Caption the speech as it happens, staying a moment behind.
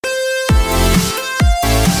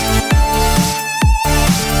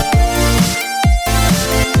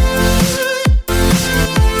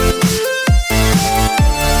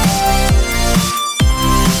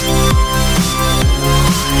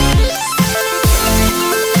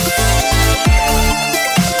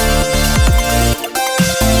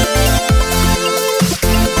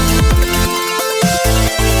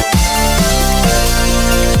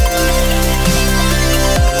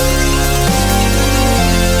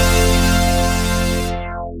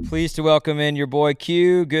Pleased to welcome in your boy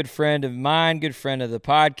Q, good friend of mine, good friend of the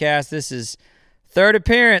podcast. This is third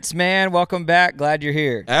appearance, man. Welcome back. Glad you're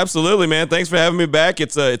here. Absolutely, man. Thanks for having me back.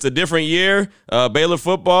 It's a different year. Baylor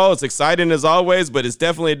football, it's exciting as always, but it's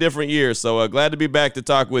definitely a different year. So glad to be back to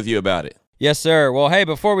talk with you about it. Yes, sir. Well, hey,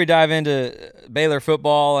 before we dive into Baylor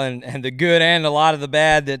football and the good and a lot of the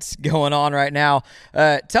bad that's going on right now,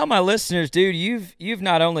 tell my listeners, dude, you've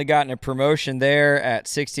not only gotten a promotion there at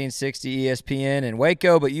 1660 ESPN in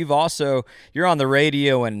Waco, but you're on the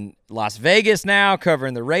radio in Las Vegas now,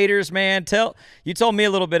 covering the Raiders, man. You told me a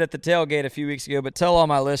little bit at the tailgate a few weeks ago, but tell all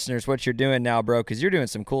my listeners what you're doing now, bro, because you're doing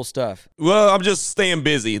some cool stuff. Well, I'm just staying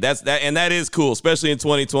busy. And that is cool, especially in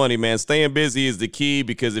 2020, man. Staying busy is the key,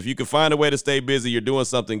 because if you can find a way to stay busy, you're doing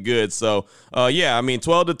something good. So,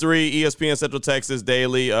 12 to 3, ESPN Central Texas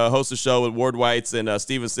Daily, host a show with Ward Whites and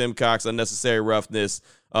Steven Simcox, Unnecessary Roughness.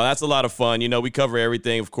 That's a lot of fun. You know, we cover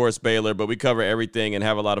everything, of course, Baylor, but we cover everything and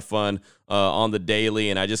have a lot of fun on the daily.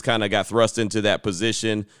 And I just kind of got thrust into that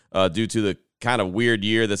position due to the kind of weird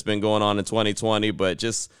year that's been going on in 2020, but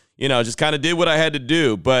just kind of did what I had to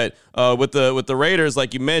do. But with the Raiders,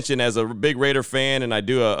 like you mentioned, as a big Raider fan, and I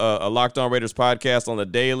do a Locked On Raiders podcast on the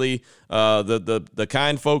daily, the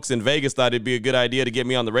kind folks in Vegas thought it'd be a good idea to get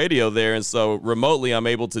me on the radio there. And so remotely, I'm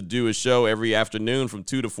able to do a show every afternoon from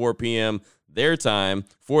 2 to 4 p.m. their time,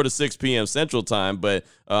 4 to 6 p.m. Central Time, but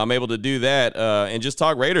I'm able to do that and just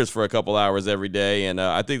talk Raiders for a couple hours every day, and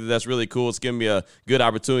I think that's really cool. It's given me a good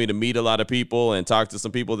opportunity to meet a lot of people and talk to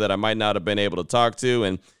some people that I might not have been able to talk to,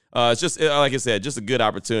 and it's just, like I said, just a good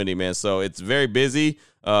opportunity, man. So it's very busy.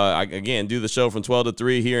 I, again, do the show from 12 to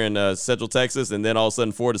 3 here in Central Texas, and then all of a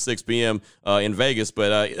sudden 4 to 6 p.m. In Vegas.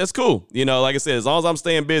 But that's cool. You know, like I said, as long as I'm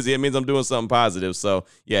staying busy, it means I'm doing something positive. So,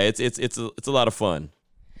 yeah, it's a lot of fun.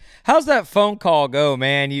 How's that phone call go,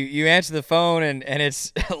 man? You answer the phone, and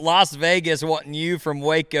it's Las Vegas wanting you from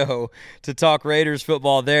Waco to talk Raiders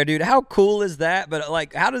football there, dude. How cool is that? But,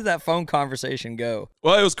 how does that phone conversation go?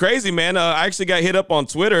 Well, it was crazy, man. I actually got hit up on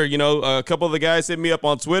Twitter. You know, a couple of the guys hit me up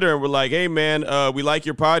on Twitter and were like, hey, man, we like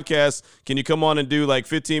your podcast. Can you come on and do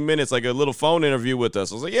 15 minutes, like a little phone interview with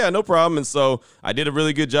us? I was like, yeah, no problem. And so I did a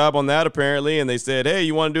really good job on that, apparently. And they said, hey,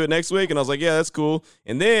 you want to do it next week? And I was like, yeah, that's cool.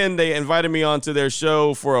 And then they invited me onto their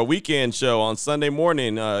show for a weekend show on Sunday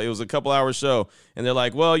morning. It was a couple-hour show. And they're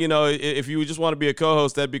like, well, if you just want to be a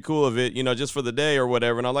co-host, that'd be cool of it, just for the day or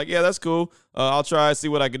whatever. And I'm like, yeah, that's cool. I'll try, see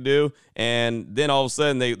what I could do. And then all of a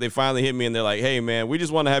sudden they finally hit me and they're like, hey, man, we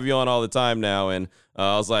just want to have you on all the time now. And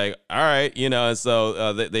I was like, all right, and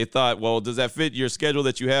so they thought, well, does that fit your schedule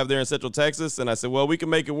that you have there in Central Texas? And I said, well, we can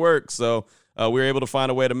make it work. So we were able to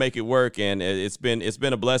find a way to make it work, and it's been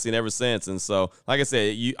a blessing ever since. And so, like I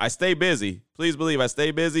said, I stay busy. Please believe I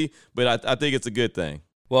stay busy, but I think it's a good thing.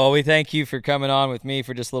 Well, we thank you for coming on with me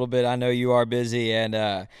for just a little bit. I know you are busy,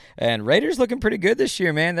 and Raiders looking pretty good this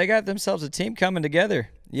year, man. They got themselves a team coming together.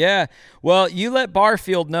 Yeah. Well, you let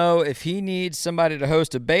Barfield know if he needs somebody to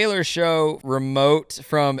host a Baylor show remote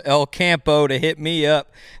from El Campo to hit me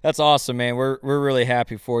up. That's awesome, man. We're really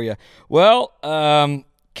happy for you. Well,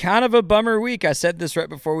 kind of a bummer week. I said this right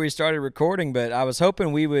before we started recording, but I was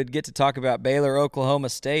hoping we would get to talk about Baylor, Oklahoma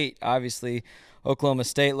State. Obviously, Oklahoma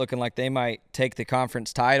State looking like they might take the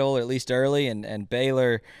conference title, at least early, and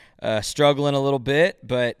Baylor struggling a little bit.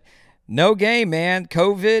 But no game, man.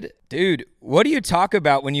 COVID. Dude, what do you talk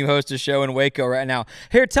about when you host a show in Waco right now?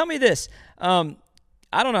 Here, tell me this.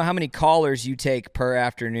 I don't know how many callers you take per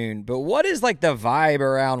afternoon, but what is the vibe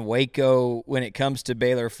around Waco when it comes to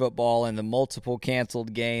Baylor football and the multiple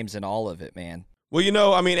canceled games and all of it, man? Well,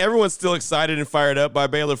 everyone's still excited and fired up by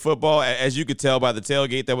Baylor football. As you could tell by the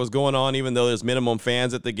tailgate that was going on, even though there's minimum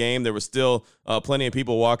fans at the game, there was still plenty of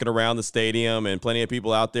people walking around the stadium and plenty of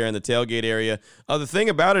people out there in the tailgate area. The thing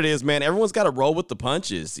about it is, man, everyone's got to roll with the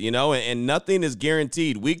punches, and nothing is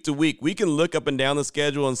guaranteed week to week. We can look up and down the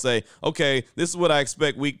schedule and say, okay, this is what I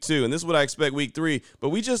expect week 2, and this is what I expect week 3, but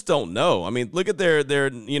we just don't know. I mean, look at their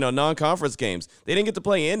non-conference games. They didn't get to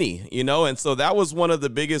play any, and so that was one of the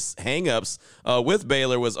biggest hangups with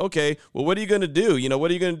Baylor was, okay, well, what are you going to do? What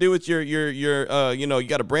are you going to do with your you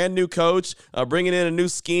got a brand new coach, bringing in a new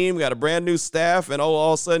scheme, got a brand new staff, and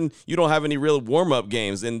all of a sudden you don't have any real warm-up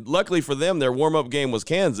games. And luckily for them, their warm-up game was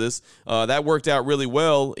Kansas. That worked out really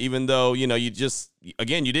well, even though, you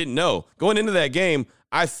didn't know. Going into that game,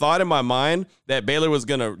 I thought in my mind that Baylor was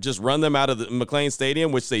going to just run them out of the McLean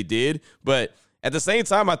Stadium, which they did. But at the same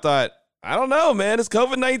time, I thought, I don't know, man. It's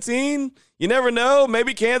COVID-19. You never know.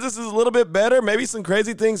 Maybe Kansas is a little bit better. Maybe some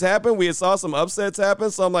crazy things happen. We saw some upsets happen.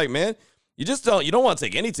 So I'm like, man, you don't want to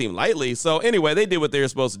take any team lightly. So anyway, they did what they were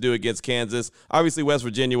supposed to do against Kansas. Obviously, West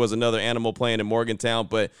Virginia was another animal playing in Morgantown,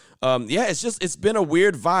 but it's been a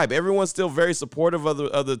weird vibe. Everyone's still very supportive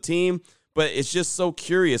of the team, but it's just so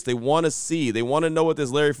curious. They want to see. They want to know what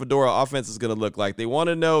this Larry Fedora offense is going to look like. They want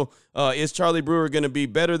to know, is Charlie Brewer going to be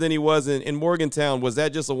better than he was in Morgantown? Was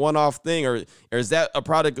that just a one-off thing, or is that a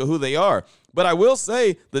product of who they are? But I will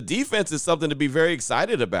say the defense is something to be very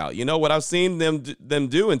excited about. You know, what I've seen them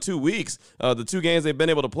do in 2 weeks, the 2 games they've been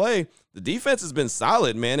able to play, the defense has been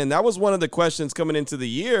solid, man. And that was one of the questions coming into the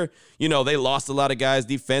year. You know, they lost a lot of guys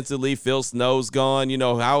defensively. Phil Snow's gone. You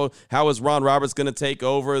know, how is Ron Roberts going to take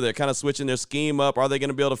over? They're kind of switching their scheme up. Are they going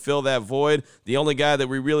to be able to fill that void? The only guy that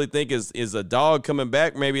we really think is a dog coming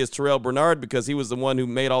back maybe is Terrell Bernard, because he was the one who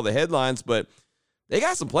made all the headlines. But they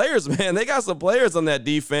got some players, man. They got some players on that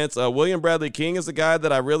defense. William Bradley King is a guy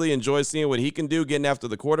that I really enjoy seeing what he can do getting after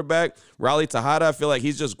the quarterback. Raleigh Tejada, I feel like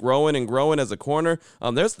he's just growing and growing as a corner.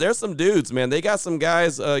 There's some dudes, man. They got some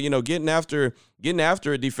guys, getting after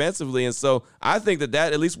it defensively. And so I think that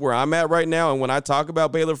at least where I'm at right now, and when I talk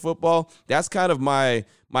about Baylor football, that's kind of my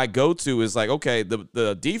go-to is like, okay,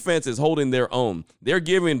 the defense is holding their own. They're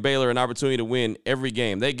giving Baylor an opportunity to win every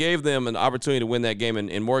game. They gave them an opportunity to win that game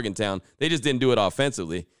in Morgantown. They just didn't do it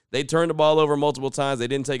offensively. They turned the ball over multiple times. They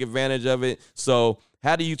didn't take advantage of it. So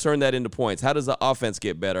how do you turn that into points? How does the offense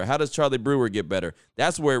get better? How does Charlie Brewer get better?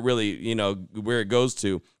 That's where it really, where it goes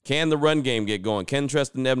to. Can the run game get going? Can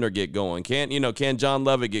Treston Ebner get going? Can John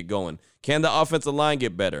Lovett get going? Can the offensive line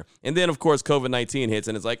get better? And then, of course, COVID-19 hits,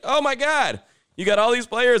 and it's like, oh, my God, you got all these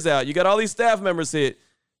players out. You got all these staff members hit.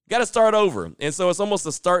 You got to start over. And so it's almost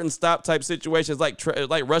a start and stop type situation. It's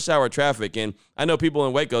like rush hour traffic. And I know people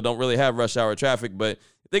in Waco don't really have rush hour traffic, but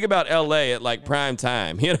think about LA at like prime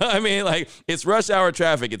time. You know what I mean? Like, it's rush hour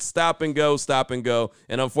traffic. It's stop and go.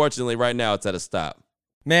 And unfortunately, right now, it's at a stop.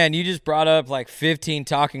 Man, you just brought up like 15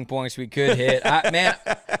 talking points we could hit. That's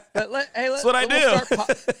what I do.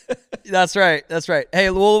 That's right.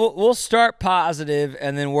 Hey, we'll start positive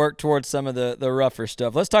and then work towards some of the rougher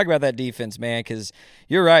stuff. Let's talk about that defense, man, because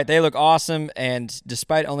you're right. They look awesome, and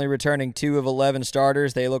despite only returning 2 of 11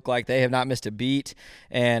 starters, they look like they have not missed a beat.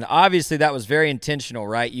 And obviously that was very intentional,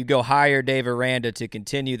 right? You go hire Dave Aranda to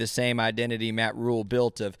continue the same identity Matt Rule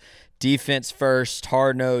built of defense first,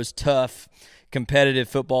 hard-nosed, tough, competitive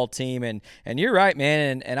football team. And you're right,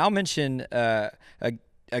 man. And I'll mention a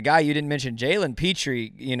guy you didn't mention, Jalen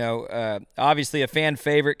Petrie, obviously a fan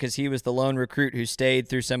favorite because he was the lone recruit who stayed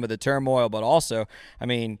through some of the turmoil, but also, I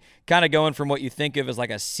mean, kind of going from what you think of as like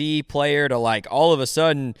a C player to like all of a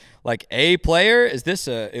sudden like A player. Is this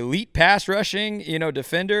a elite pass rushing,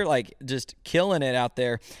 defender, like just killing it out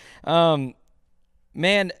there?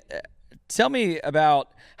 Man, tell me about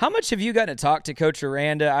how much have you gotten to talk to Coach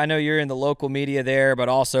Aranda? I know you're in the local media there, but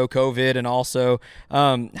also COVID, and also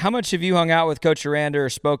how much have you hung out with Coach Aranda or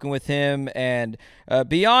spoken with him? And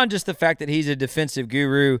beyond just the fact that he's a defensive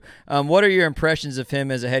guru, what are your impressions of him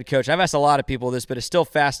as a head coach? I've asked a lot of people this, but it's still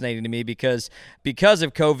fascinating to me because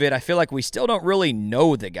of COVID, I feel like we still don't really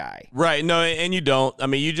know the guy. Right. No, and you don't. I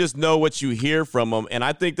mean, you just know what you hear from him. And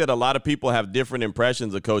I think that a lot of people have different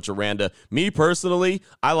impressions of Coach Aranda. Me personally,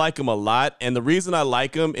 I like him a lot. And the reason I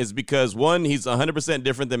like him is because, one, he's 100%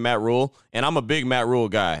 different than Matt Rule, and I'm a big Matt Rule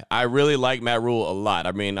guy. I really like Matt Rule a lot.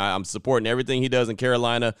 I mean, I'm supporting everything he does in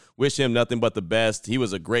Carolina. Wish him nothing but the best. He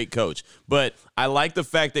was a great coach. But I like the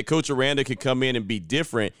fact that Coach Aranda could come in and be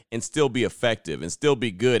different and still be effective and still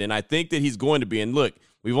be good. And I think that he's going to be. And look,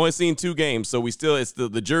 we've only seen 2 games, so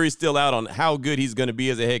the jury's still out on how good he's going to be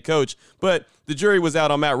as a head coach. But the jury was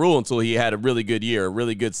out on Matt Rule until he had a really good year,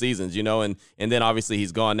 really good seasons, and then obviously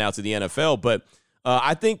he's gone now to the NFL. But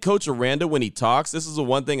I think Coach Aranda, when he talks, this is the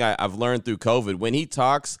one thing I've learned through COVID. When he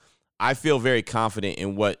talks, I feel very confident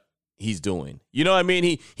in what he's doing. You know what I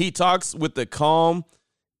mean? He talks with the calm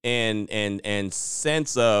and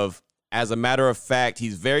sense of, as a matter of fact,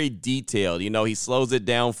 he's very detailed. He slows it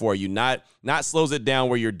down for you, not slows it down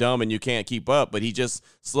where you're dumb and you can't keep up, but he just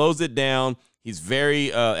slows it down. He's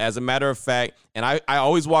very, as a matter of fact, and I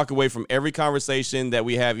always walk away from every conversation that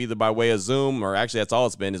we have either by way of Zoom, or actually that's all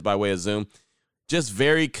it's been, is by way of Zoom, just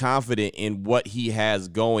very confident in what he has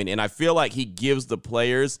going. And I feel like he gives the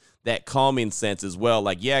players that calming sense as well.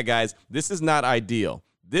 Like, yeah, guys, this is not ideal.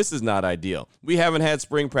 This is not ideal. We haven't had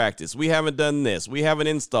spring practice. We haven't done this. We haven't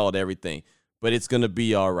installed everything, but it's going to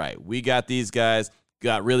be all right. We got these guys,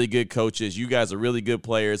 got really good coaches. You guys are really good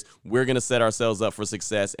players. We're going to set ourselves up for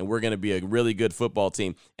success, and we're going to be a really good football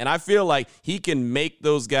team. And I feel like he can make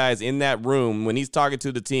those guys in that room, when he's talking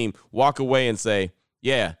to the team, walk away and say,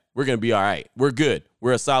 yeah, we're going to be all right. We're good.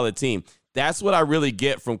 We're a solid team. that's what I really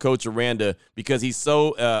get from Coach Aranda, because he's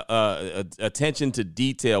so attention to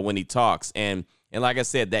detail when he talks. And like I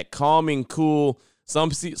said, that calming, cool. Some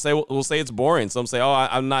will say it's boring. Some say, oh,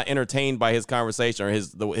 I'm not entertained by his conversation or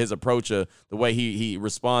his approach, the way he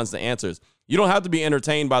responds to answers. You don't have to be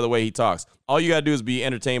entertained by the way he talks. All you got to do is be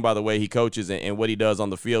entertained by the way he coaches and what he does on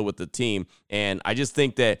the field with the team. And I just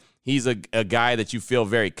think that he's a guy that you feel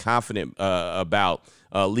very confident about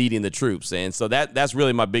leading the troops. And so that's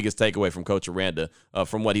really my biggest takeaway from Coach Aranda,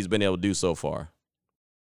 from what he's been able to do so far.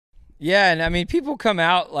 Yeah, and I mean, people come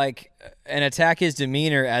out and attack his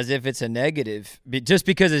demeanor as if it's a negative, just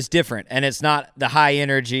because it's different and it's not the high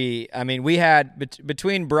energy. I mean, we had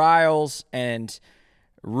between Briles and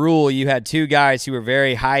Rule, you had two guys who were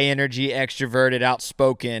very high energy, extroverted,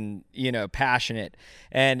 outspoken, passionate,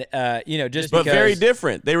 and but very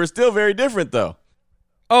different. They were still very different, though.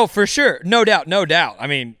 Oh, for sure. No doubt. I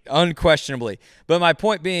mean, unquestionably. But my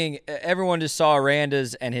point being, everyone just saw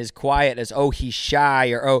Aranda's and his quiet as, oh, he's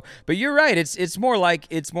shy, but you're right. It's more like,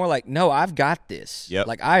 no, I've got this. Yep.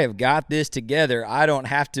 Like, I have got this together. I don't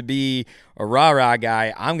have to be a rah-rah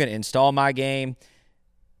guy. I'm going to install my game,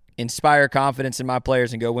 inspire confidence in my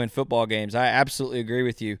players, and go win football games. I absolutely agree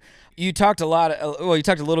with you. You talked a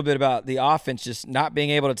little bit about the offense just not being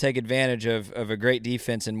able to take advantage of a great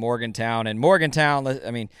defense in Morgantown. And Morgantown, I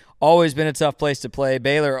mean, always been a tough place to play.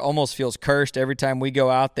 Baylor almost feels cursed every time we go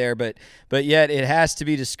out there, but yet it has to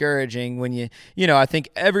be discouraging when I think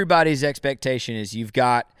everybody's expectation is you've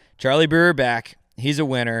got Charlie Brewer back. He's a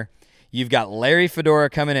winner. You've got Larry Fedora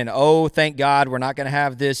coming in. Oh, thank God we're not going to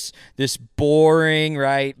have this boring,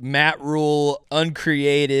 right, Matt Rule,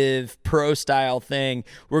 uncreative, pro-style thing.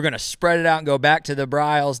 We're going to spread it out and go back to the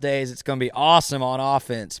Briles days. It's going to be awesome on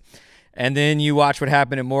offense. And then you watch what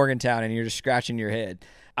happened in Morgantown, and you're just scratching your head.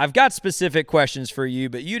 I've got specific questions for you,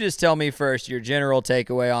 but you just tell me first your general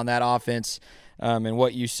takeaway on that offense and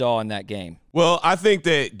what you saw in that game. Well, I think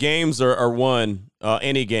that games are won.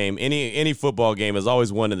 Any game, any football game is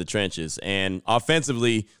always won in the trenches. And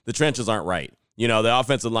offensively, the trenches aren't right. The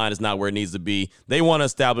offensive line is not where it needs to be. They want to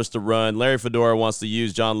establish the run. Larry Fedora wants to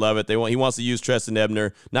use John Lovett. He wants to use Treston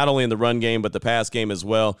Ebner, not only in the run game, but the pass game as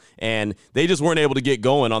well. And they just weren't able to get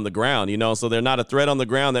going on the ground, so they're not a threat on the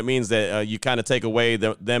ground. That means that you kind of take away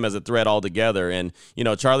them as a threat altogether. And,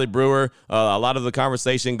 Charlie Brewer, a lot of the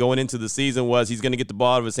conversation going into the season was he's going to get the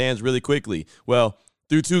ball out of his hands really quickly. Well,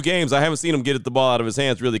 through 2 games, I haven't seen him get the ball out of his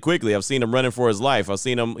hands really quickly. I've seen him running for his life. I've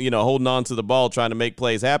seen him, holding on to the ball, trying to make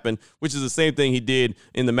plays happen, which is the same thing he did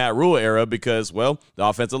in the Matt Rule era because, well, the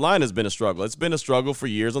offensive line has been a struggle. It's been a struggle for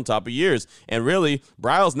years on top of years. And really,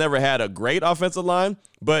 Briles never had a great offensive line,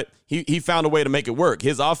 but he found a way to make it work.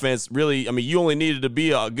 His offense really, you only needed to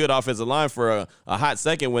be a good offensive line for a hot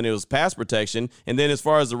second when it was pass protection. And then as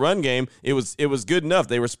far as the run game, it was good enough.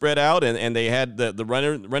 They were spread out, and they had the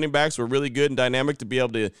running backs were really good and dynamic to be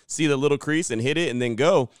able to see the little crease and hit it and then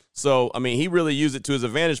go. So, he really used it to his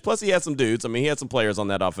advantage. Plus, he had some dudes. He had some players on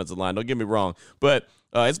that offensive line. Don't get me wrong. But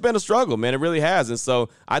it's been a struggle, man. It really has. And so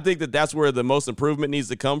I think that's where the most improvement needs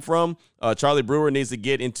to come from. Charlie Brewer needs to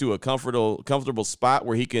get into a comfortable spot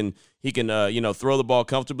where he can throw the ball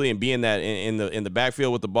comfortably and be in the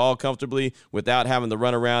backfield with the ball comfortably without having to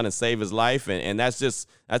run around and save his life. And that's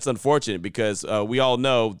unfortunate because we all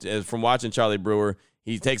know from watching Charlie Brewer,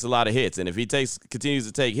 he takes a lot of hits, and if he continues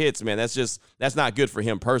to take hits, man, that's not good for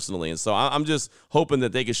him personally. And so I'm just hoping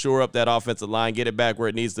that they can shore up that offensive line, get it back where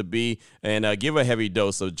it needs to be, and give a heavy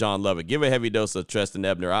dose of John Lovett, give a heavy dose of Treston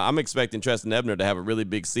Ebner. I'm expecting Treston Ebner to have a really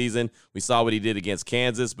big season. We saw what he did against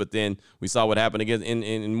Kansas, but then we saw what happened against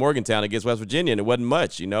in Morgantown against West Virginia, and it wasn't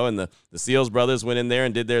much, and the Seals brothers went in there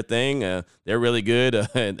and did their thing. They're really good,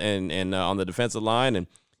 and on the defensive line, and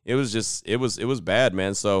it was bad,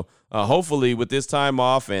 man. So hopefully with this time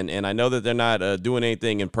off, and I know that they're not doing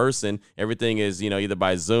anything in person. Everything is either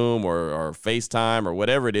by Zoom or FaceTime or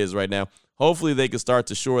whatever it is right now. Hopefully they can start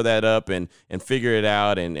to shore that up and figure it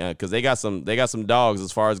out, and because they got some dogs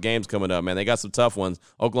as far as games coming up, man. They got some tough ones.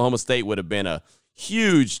 Oklahoma State would have been a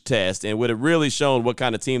huge test and would have really shown what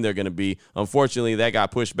kind of team they're going to be. Unfortunately, that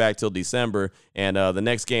got pushed back till December, and the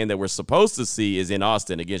next game that we're supposed to see is in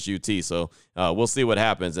Austin against UT. So we'll see what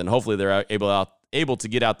happens, and hopefully they're able to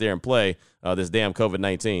get out there and play this damn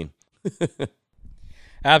COVID-19.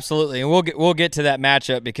 Absolutely, and we'll get to that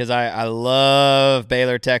matchup because I love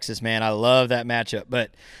Baylor, Texas, man. I love that matchup.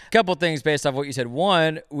 But a couple things based off what you said.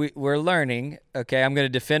 One, we're learning. Okay, I'm going to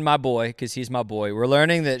defend my boy because he's my boy. We're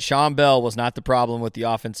learning that Sean Bell was not the problem with the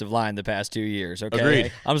offensive line the past 2 years. Okay,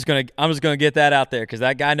 agreed. I'm just gonna get that out there because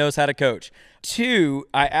that guy knows how to coach. Two,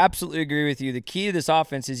 I absolutely agree with you. The key to this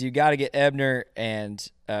offense is you got to get Ebner and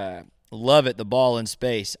Love it, the ball in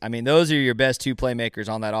space. I mean, those are your best two playmakers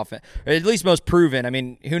on that offense, or at least most proven. I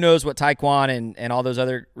mean, who knows what Tyquan and all those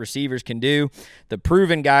other receivers can do. The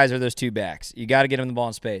proven guys are those two backs. You got to get them the ball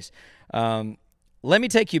in space. Let me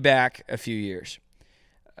take you back a few years.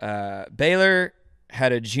 Baylor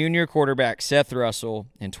had a junior quarterback, Seth Russell,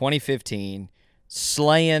 in 2015,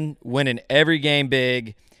 slaying, winning every game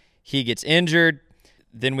big. He gets injured.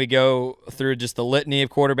 Then we go through just the litany of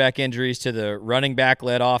quarterback injuries to the running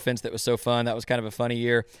back-led offense that was so fun. That was kind of a funny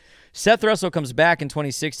year. Seth Russell comes back in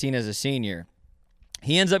 2016 as a senior.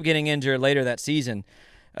 He ends up getting injured later that season.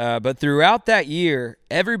 But throughout that year,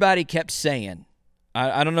 everybody kept saying,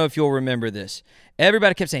 I don't know if you'll remember this,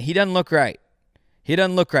 everybody kept saying, he doesn't look right. He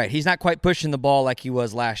doesn't look right. He's not quite pushing the ball like he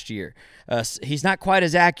was last year. He's not quite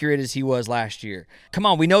as accurate as he was last year. Come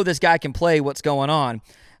on, we know this guy can play. What's going on?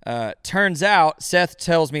 Turns out, Seth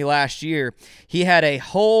tells me last year, he had a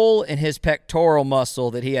hole in his pectoral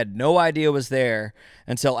muscle that he had no idea was there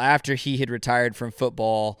until after he had retired from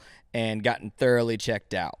football and gotten thoroughly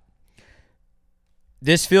checked out.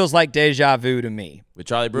 This feels like deja vu to me. With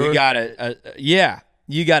Charlie Brewer? You got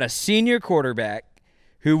you got a senior quarterback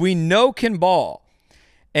who we know can ball.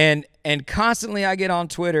 And constantly I get on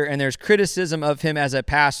Twitter and there's criticism of him as a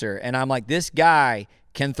passer. And I'm like, this guy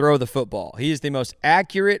can throw the football. He is the most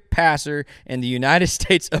accurate passer in the United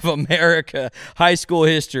States of America high school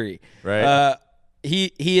history. Right.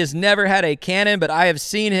 He has never had a cannon, but I have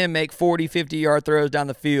seen him make 40, 50-yard throws down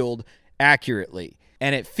the field accurately.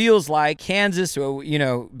 And it feels like Kansas,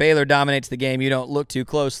 Baylor dominates the game. You don't look too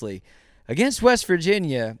closely. Against West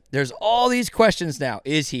Virginia, there's all these questions now.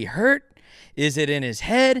 Is he hurt? Is it in his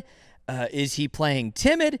head? Is he playing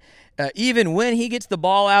timid? Even when he gets the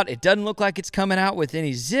ball out, it doesn't look like it's coming out with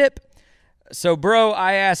any zip. So, bro,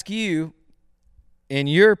 I ask you, in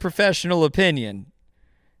your professional opinion,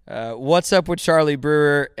 what's up with Charlie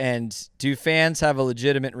Brewer, and do fans have a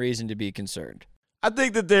legitimate reason to be concerned? I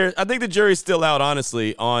think the jury's still out,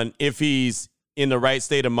 honestly, on if he's in the right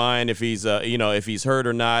state of mind, if he's if he's hurt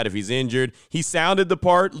or not, if he's injured. He sounded the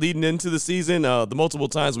part leading into the season. The multiple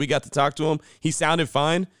times we got to talk to him, he sounded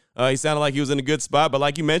fine. He sounded like he was in a good spot. But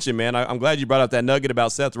like you mentioned, man, I'm glad you brought up that nugget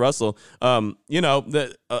about Seth Russell. He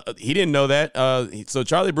didn't know that. So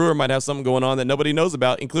Charlie Brewer might have something going on that nobody knows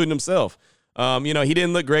about, including himself. He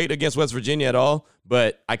didn't look great against West Virginia at all,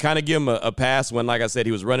 but I kind of give him a pass when, like I said,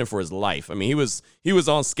 he was running for his life. I mean, he was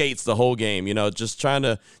on skates the whole game, just trying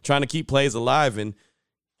to keep plays alive. And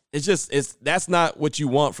that's not what you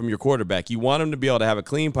want from your quarterback. You want him to be able to have a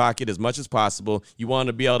clean pocket as much as possible. You want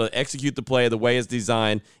him to be able to execute the play the way it's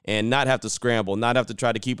designed and not have to scramble, not have to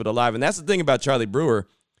try to keep it alive. And that's the thing about Charlie Brewer.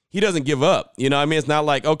 He doesn't give up. It's not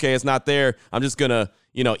like, okay, it's not there, I'm just going to,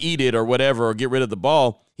 eat it or whatever or get rid of the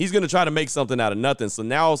ball. He's going to try to make something out of nothing. So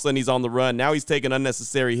now all of a sudden he's on the run. Now he's taking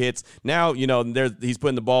unnecessary hits. Now, he's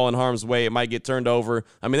putting the ball in harm's way. It might get turned over.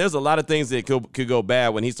 I mean, there's a lot of things that could go bad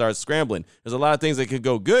when he starts scrambling. There's a lot of things that could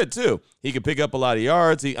go good too. He could pick up a lot of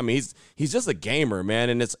yards. He's just a gamer, man.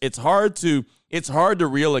 And it's hard to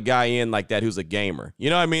reel a guy in like that who's a gamer. You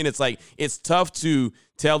know what I mean? It's like, it's tough to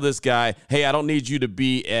tell this guy, hey, I don't need you to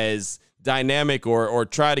be as dynamic or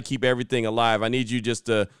try to keep everything alive. I need you just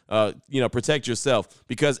to protect yourself,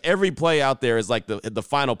 because every play out there is like the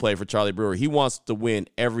final play for Charlie Brewer. He wants to win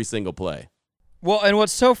every single play. Well, and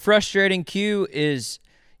what's so frustrating, Q, is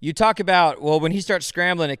you talk about, when he starts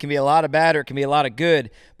scrambling, it can be a lot of bad or it can be a lot of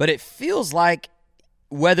good, but it feels like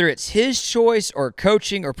whether it's his choice or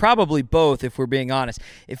coaching or probably both, if we're being honest,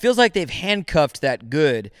 it feels like they've handcuffed that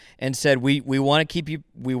good and said, we want to keep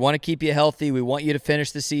you healthy. We want you to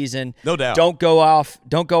finish the season. No doubt. Don't go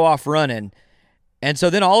off running. And so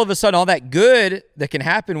then all of a sudden, all that good that can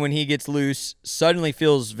happen when he gets loose suddenly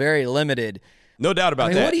feels very limited. No doubt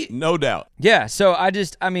about that. No doubt. Yeah. So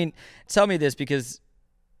tell me this, because,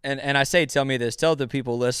 and I say tell me this, tell the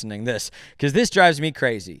people listening this, because this drives me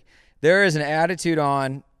crazy. There is an attitude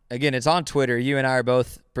on, again, it's on Twitter. You and I are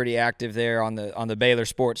both pretty active there on the Baylor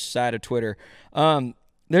sports side of Twitter.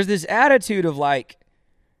 There's this attitude of like,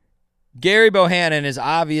 Gary Bohannon is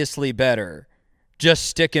obviously better. Just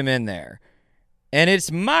stick him in there. And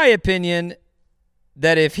it's my opinion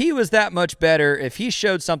that if he was that much better, if he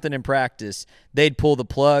showed something in practice, they'd pull the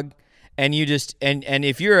plug. And you just and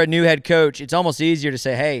if you're a new head coach, it's almost easier to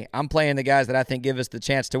say, hey, I'm playing the guys that I think give us the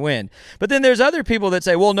chance to win. But then there's other people that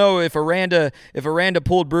say, well, no, if Aranda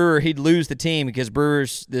pulled Brewer, he'd lose the team because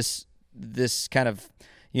Brewer's this kind of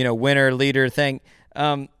winner leader thing.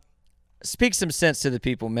 Speak some sense to the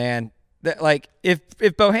people, man. That, like, if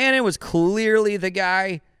Bohannon was clearly the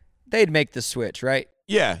guy, they'd make the switch, right?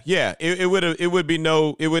 Yeah. It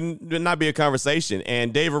would not be a conversation.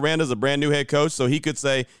 And Dave Aranda's a brand new head coach, so he could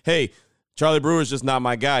say, hey, Charlie Brewer's just not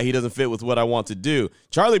my guy. He doesn't fit with what I want to do.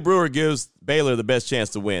 Charlie Brewer gives Baylor the best chance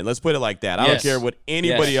to win. Let's put it like that. I don't care what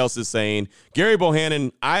anybody else is saying. Gary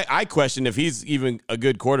Bohannon, I question if he's even a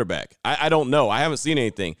good quarterback. I don't know. I haven't seen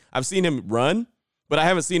anything. I've seen him run, but I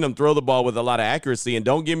haven't seen him throw the ball with a lot of accuracy. And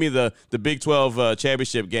don't give me the Big 12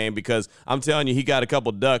 championship game, because I'm telling you, he got a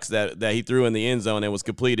couple ducks that he threw in the end zone and was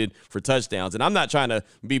completed for touchdowns. And I'm not trying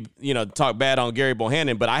to talk bad on Gary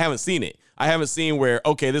Bohannon, but I haven't seen it. I haven't seen where,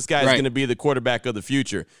 okay, this guy's going to be the quarterback of the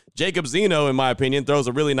future. Jacob Zeno, in my opinion, throws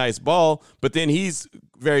a really nice ball, but then he's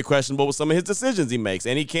very questionable with some of his decisions he makes,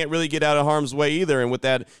 and he can't really get out of harm's way either. And with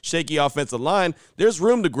that shaky offensive line, there's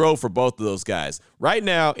room to grow for both of those guys. Right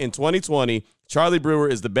now, in 2020, Charlie Brewer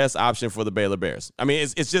is the best option for the Baylor Bears. I mean,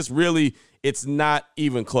 it's just really, it's not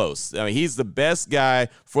even close. I mean, he's the best guy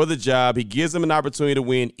for the job. He gives them an opportunity to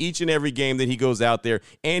win each and every game that he goes out there,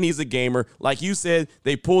 and he's a gamer. Like you said,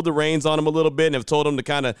 they pulled the reins on him a little bit and have told him to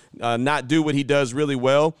kind of not do what he does really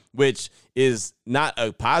well, which is not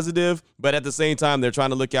a positive, but at the same time, they're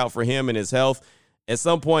trying to look out for him and his health. At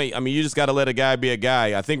some point, I mean, you just got to let a guy be a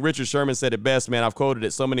guy. I think Richard Sherman said it best, man. I've quoted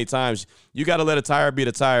it so many times. You got to let a tire be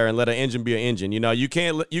the tire and let an engine be an engine. You know, you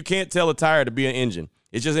can't tell a tire to be an engine.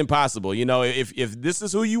 It's just impossible. You know, if this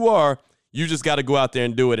is who you are, you just got to go out there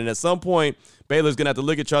and do it. And at some point, Baylor's going to have to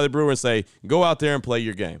look at Charlie Brewer and say, go out there and play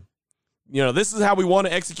your game. You know, this is how we want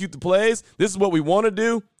to execute the plays. This is what we want to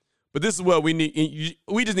do. But this is what we need.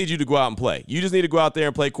 We just need you to go out and play. You just need to go out there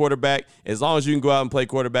and play quarterback. As long as you can go out and play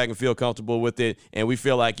quarterback and feel comfortable with it, and we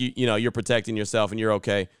feel like you're protecting yourself and you're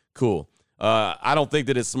okay, cool. I don't think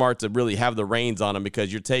that it's smart to really have the reins on him,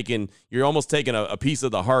 because you're almost taking a piece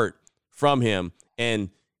of the heart from him, and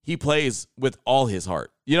he plays with all his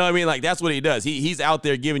heart. You know what I mean? Like, that's what he does. He's out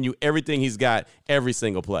there giving you everything he's got every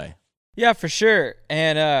single play. Yeah, for sure.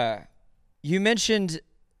 And you mentioned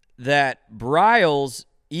that Briles,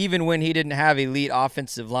 even when he didn't have elite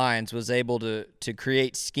offensive lines, was able to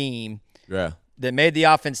create scheme that made the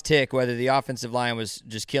offense tick, whether the offensive line was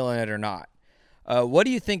just killing it or not. What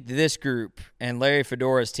do you think this group and Larry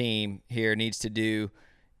Fedora's team here needs to do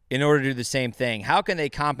in order to do the same thing? How can they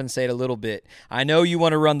compensate a little bit? I know you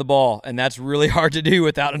want to run the ball, and that's really hard to do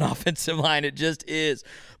without an offensive line. It just is.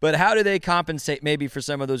 But how do they compensate maybe for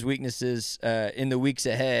some of those weaknesses in the weeks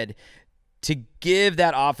ahead to give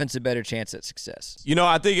that offense a better chance at success? You know,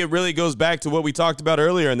 I think it really goes back to what we talked about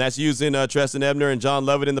earlier, and that's using Treston Ebner and John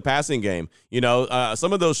Lovett in the passing game. You know,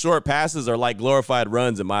 some of those short passes are like glorified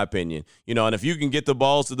runs, in my opinion. You know, and if you can get the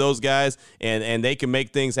balls to those guys and they can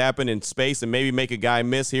make things happen in space and maybe make a guy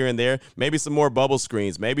miss here and there, maybe some more bubble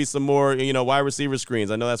screens, maybe some more, wide receiver screens.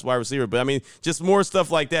 I know that's wide receiver, but I mean, just more stuff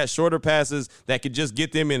like that, shorter passes that could just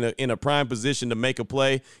get them in a prime position to make a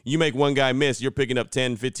play. You make one guy miss, you're picking up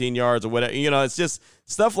 10, 15 yards or whatever. You know, it's just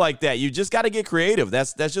stuff like that. You just got to get creative.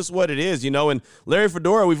 That's just what it is, And Larry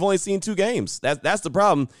Fedora, we've only seen 2 games. That's the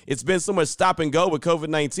problem. It's been so much stop and go with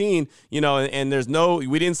COVID-19, and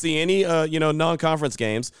we didn't see any, non-conference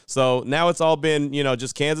games. So now it's all been,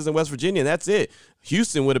 just Kansas and West Virginia, and that's it.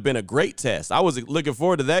 Houston would have been a great test. I was looking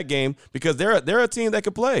forward to that game because they're a team that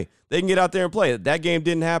could play. They can get out there and play. That game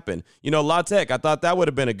didn't happen. La Tech, I thought that would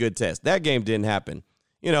have been a good test. That game didn't happen.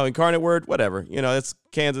 Incarnate Word, whatever. It's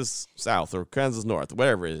Kansas South or Kansas North,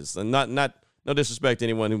 whatever it is. And no disrespect to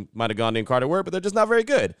anyone who might have gone to Incarnate Word, but they're just not very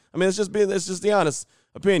good. I mean, it's just the honest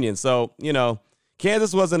opinion. So,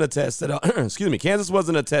 Kansas wasn't a test at all. Excuse me. Kansas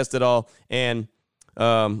wasn't a test at all. And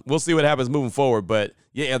we'll see what happens moving forward. But,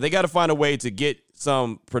 yeah, they got to find a way to get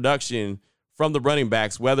some production from the running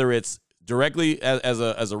backs, whether it's directly as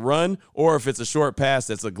a run or if it's a short pass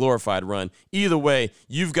that's a glorified run. Either way,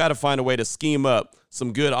 you've got to find a way to scheme up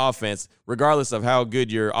some good offense, regardless of how good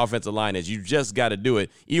your offensive line is. You just got to do it,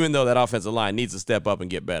 even though that offensive line needs to step up and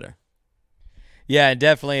get better. Yeah,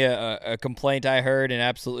 definitely a complaint I heard and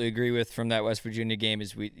absolutely agree with from that West Virginia game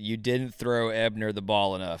is you didn't throw Ebner the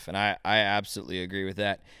ball enough, and I absolutely agree with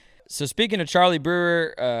that. So speaking of Charlie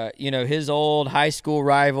Brewer, his old high school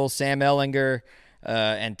rival, Sam Ehlinger,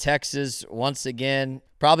 and Texas, once again,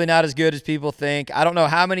 probably not as good as people think. I don't know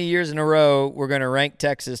how many years in a row we're going to rank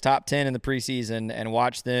Texas top 10 in the preseason and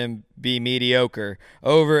watch them be mediocre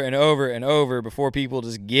over and over and over before people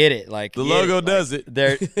just get it. Like the logo does it.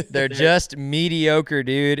 They're just mediocre,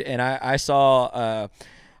 dude. And I saw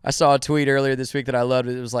a tweet earlier this week that I loved.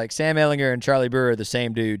 It was like Sam Ehlinger and Charlie Brewer are the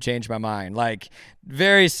same dude. Changed my mind. Like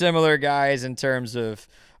very similar guys in terms of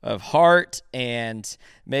heart and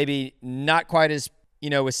maybe not quite as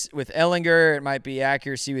with Ellinger, it might be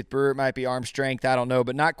accuracy. With Brewer, it might be arm strength. I don't know,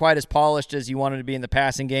 but not quite as polished as you want them to be in the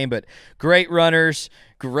passing game. But great runners,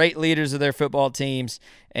 great leaders of their football teams.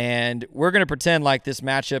 And we're going to pretend like this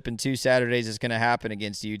matchup in 2 Saturdays is going to happen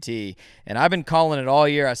against UT. And I've been calling it all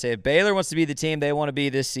year. I say if Baylor wants to be the team they want to be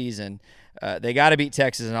this season, they got to beat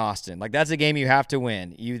Texas and Austin. Like, that's a game you have to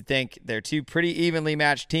win. You'd think they're two pretty evenly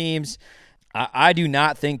matched teams. I do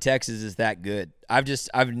not think Texas is that good.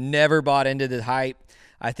 I've never bought into the hype.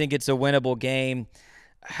 I think it's a winnable game.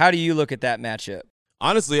 How do you look at that matchup?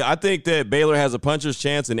 Honestly, I think that Baylor has a puncher's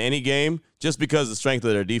chance in any game just because of the strength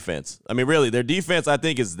of their defense. I mean, really, their defense, I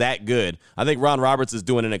think, is that good. I think Ron Roberts is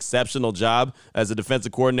doing an exceptional job as a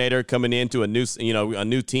defensive coordinator, coming into a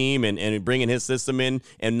new team and bringing his system in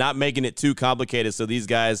and not making it too complicated so these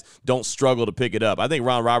guys don't struggle to pick it up. I think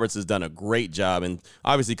Ron Roberts has done a great job, and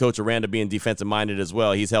obviously Coach Aranda being defensive-minded as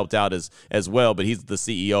well. He's helped out as well, but he's the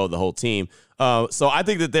CEO of the whole team. So I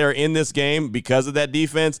think that they're in this game because of that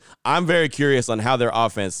defense. I'm very curious on how their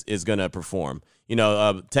offense is going to perform.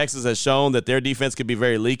 Texas has shown that their defense can be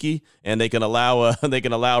very leaky, and they can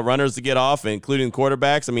allow runners to get off, including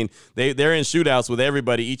quarterbacks. I mean, they're in shootouts with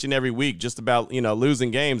everybody each and every week, just about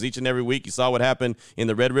losing games each and every week. You saw what happened in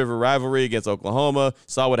the Red River rivalry against Oklahoma.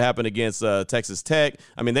 Saw what happened against Texas Tech.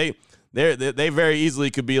 I mean, they very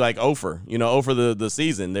easily could be like over the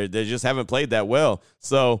season. They just haven't played that well.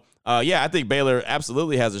 So. I think Baylor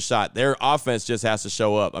absolutely has a shot. Their offense just has to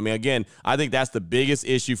show up. I mean, again, I think that's the biggest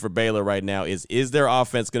issue for Baylor right now is their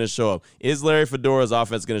offense going to show up? Is Larry Fedora's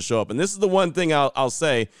offense going to show up? And this is the one thing I'll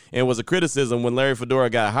say, and it was a criticism when Larry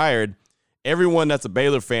Fedora got hired. Everyone that's a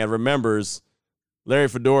Baylor fan remembers Larry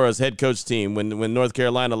Fedora's head coach team when North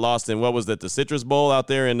Carolina lost in, what was that, the Citrus Bowl out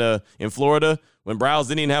there in Florida, when Browse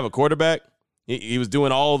didn't even have a quarterback. He was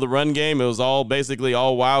doing all of the run game. It was all basically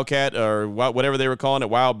all Wildcat or whatever they were calling it,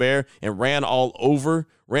 Wild Bear, and ran all over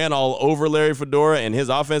Larry Fedora, and his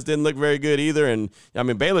offense didn't look very good either. And, I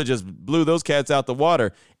mean, Baylor just blew those cats out the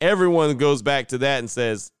water. Everyone goes back to that and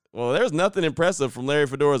says, well, there's nothing impressive from Larry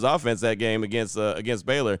Fedora's offense that game against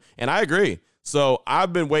Baylor, and I agree. So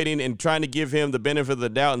I've been waiting and trying to give him the benefit of the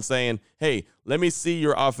doubt and saying, hey, let me see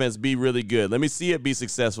your offense be really good. Let me see it be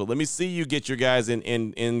successful. Let me see you get your guys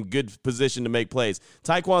in good position to make plays.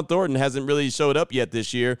 Tyquan Thornton hasn't really showed up yet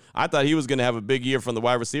this year. I thought he was going to have a big year from the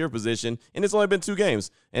wide receiver position, and it's only been 2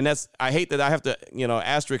 games. And I hate that I have to,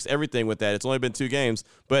 asterisk everything with that. It's only been 2 games,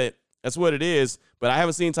 but that's what it is. But I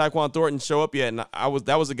haven't seen Tyquan Thornton show up yet, and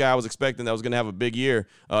that was the guy I was expecting that was going to have a big year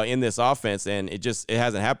in this offense, and it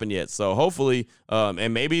hasn't happened yet. So hopefully,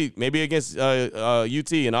 and maybe against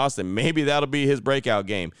UT in Austin, maybe that'll be his breakout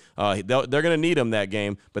game. They're going to need him that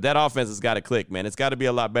game, but that offense has got to click, man. It's got to be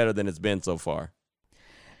a lot better than it's been so far.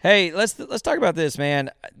 Hey, let's talk about this, man.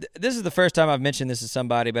 This is the first time I've mentioned this to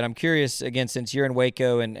somebody, but I'm curious, again, since you're in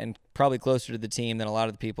Waco and probably closer to the team than a lot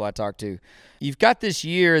of the people I talk to. You've got this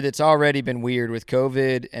year that's already been weird with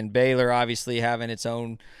COVID and Baylor obviously having its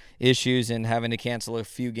own issues and having to cancel a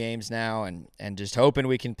few games now and just hoping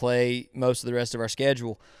we can play most of the rest of our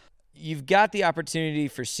schedule. You've got the opportunity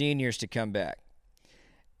for seniors to come back.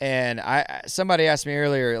 And somebody asked me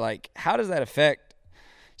earlier, like, how does that affect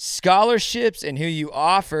scholarships and who you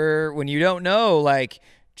offer when you don't know? Like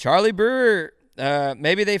Charlie Brewer,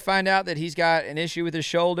 maybe they find out that he's got an issue with his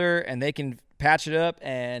shoulder and they can patch it up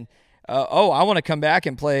and I want to come back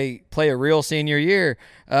and play a real senior year.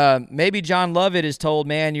 Maybe John Lovett is told,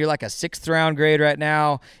 man, you're like a 6th round grade right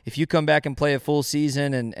now. If you come back and play a full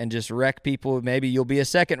season and just wreck people, maybe you'll be a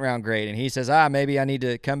 2nd round grade. And he says, maybe I need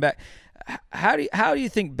to come back. How do you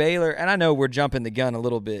think Baylor, and I know we're jumping the gun a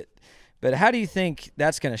little bit, but how do you think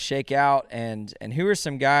that's going to shake out? And who are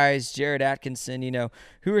some guys, Jared Atkinson,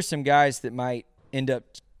 who are some guys that might end up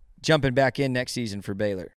jumping back in next season for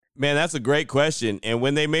Baylor? Man, that's a great question. And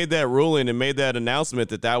when they made that ruling and made that announcement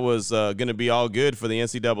that was going to be all good for the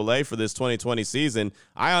NCAA for this 2020 season,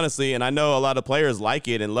 I honestly, and I know a lot of players like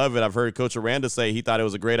it and love it. I've heard Coach Aranda say he thought it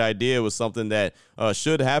was a great idea. It was something that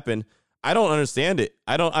should happen. I don't understand it.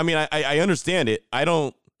 I understand it. I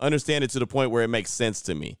don't understand it to the point where it makes sense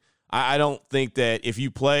to me. I don't think that if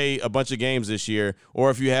you play a bunch of games this year, or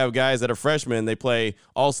if you have guys that are freshmen and they play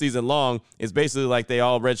all season long, it's basically like they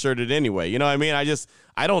all redshirted anyway. You know what I mean?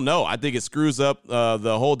 I don't know. I think it screws up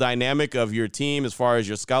the whole dynamic of your team as far as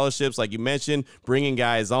your scholarships, like you mentioned, bringing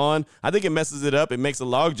guys on. I think it messes it up. It makes a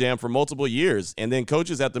logjam for multiple years, and then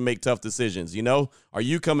coaches have to make tough decisions. Are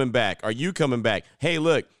you coming back? Are you coming back? Hey,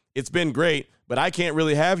 look, it's been great, but I can't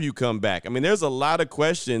really have you come back. I mean, there's a lot of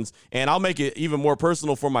questions, and I'll make it even more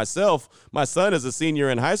personal for myself. My son is a senior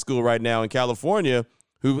in high school right now in California,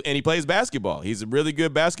 and he plays basketball. He's a really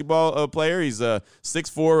good basketball player. He's a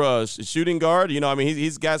 6'4" shooting guard. I mean,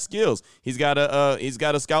 he's got skills. He's got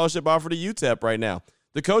a scholarship offer to UTEP right now.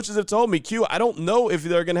 The coaches have told me, Q, I don't know if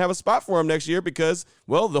they're going to have a spot for him next year because,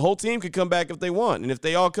 well, the whole team could come back if they want. And if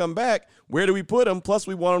they all come back, where do we put them? Plus,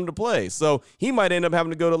 we want them to play. So he might end up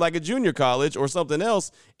having to go to like a junior college or something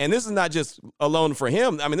else. And this is not just alone for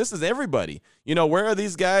him. I mean, this is everybody. Where are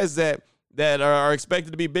these guys that are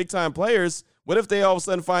expected to be big-time players? What if they all of a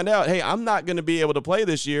sudden find out, hey, I'm not going to be able to play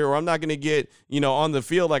this year, or I'm not going to get, on the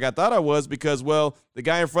field like I thought I was because, well, the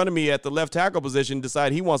guy in front of me at the left tackle position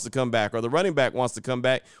decide he wants to come back, or the running back wants to come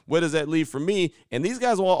back. What does that leave for me? And these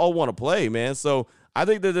guys all want to play, man. So I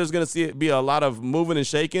think that there's going to be a lot of moving and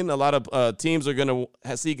shaking. A lot of teams are going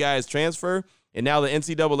to see guys transfer. And now the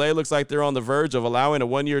NCAA looks like they're on the verge of allowing a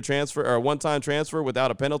one-year transfer or a one-time transfer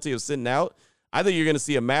without a penalty of sitting out. I think you're going to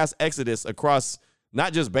see a mass exodus across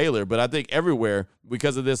not just Baylor, but I think everywhere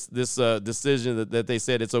because of this decision that they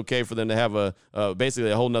said it's okay for them to have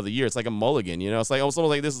basically a whole nother year. It's like a mulligan, It's like almost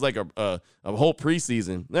like this is like a whole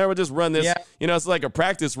preseason. Now we'll just run this. Yeah. It's like a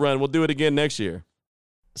practice run. We'll do it again next year.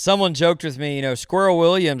 Someone joked with me, Squirrel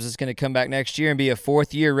Williams is going to come back next year and be a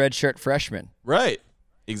fourth-year redshirt freshman. Right.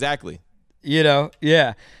 Exactly.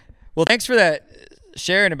 Yeah. Well, thanks for that.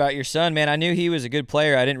 Sharing about your son, man. I knew he was a good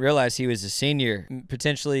player. I didn't realize he was a senior,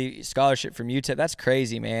 potentially scholarship from UTEP. That's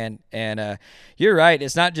crazy, man. And you're right.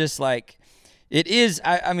 It's not just like it is.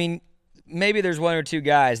 I mean, maybe there's one or two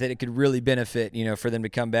guys that it could really benefit, for them to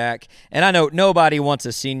come back. And I know nobody wants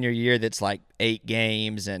a senior year that's like 8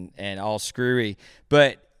 games and all screwy.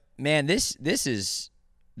 But man, this is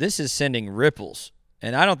sending ripples.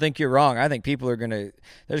 And I don't think you're wrong. I think there's going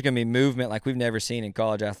to be movement like we've never seen in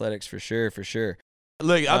college athletics for sure.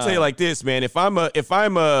 Look, I'll tell you like this, man. If I'm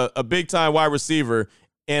a big time wide receiver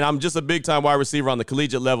and I'm just a big time wide receiver on the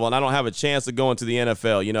collegiate level and I don't have a chance to go into the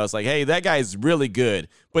NFL, it's like, hey, that guy's really good,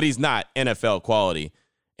 but he's not NFL quality.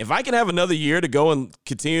 If I can have another year to go and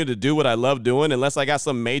continue to do what I love doing, unless I got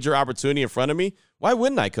some major opportunity in front of me, why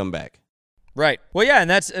wouldn't I come back? Right. Well, yeah, and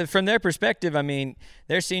that's from their perspective. I mean,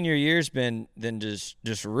 their senior year's been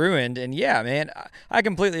just ruined. And yeah, man, I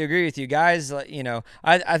completely agree with you guys.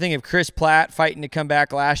 I think of Chris Platt fighting to come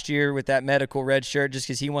back last year with that medical red shirt just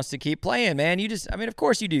because he wants to keep playing, man. Of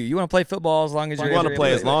course you do. You want to play football as long as you want to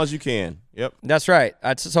play as long as you can. Yep. That's right.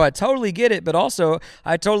 So I totally get it, but also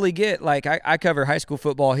I totally get, like, I cover high school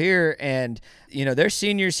football here, and, there's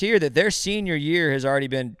seniors here that their senior year has already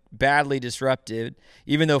been badly disrupted,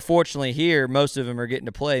 even though fortunately here most of them are getting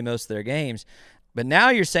to play most of their games. But now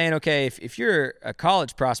you're saying, okay, if you're a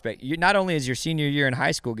college prospect, not only is your senior year in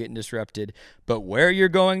high school getting disrupted, but where you're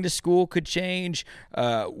going to school could change.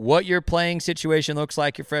 What your playing situation looks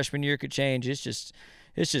like your freshman year could change. It's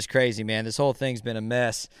just crazy, man. This whole thing's been a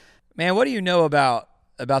mess. Man, what do you know about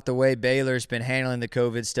the way Baylor's been handling the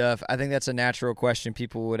COVID stuff? I think that's a natural question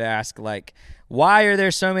people would ask. Like, why are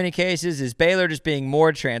there so many cases? Is Baylor just being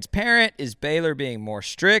more transparent? Is Baylor being more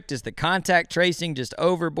strict? Is the contact tracing just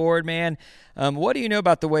overboard, man? What do you know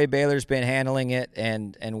about the way Baylor's been handling it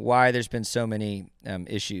and why there's been so many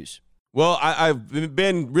issues? Well, I've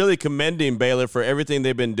been really commending Baylor for everything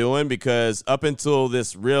they've been doing because up until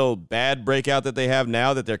this real bad breakout that they have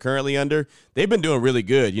now that they're currently under, they've been doing really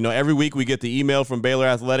good. Every week we get the email from Baylor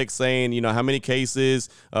Athletics saying, how many cases,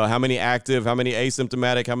 how many active, how many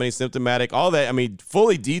asymptomatic, how many symptomatic, all that. I mean,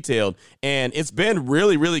 fully detailed. And it's been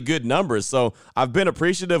really, really good numbers. So I've been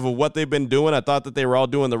appreciative of what they've been doing. I thought that they were all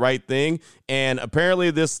doing the right thing. And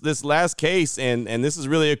apparently this last case, and this is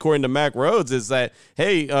really according to Mack Rhoades, is that,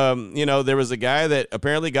 hey, there was a guy that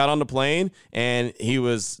apparently got on the plane and he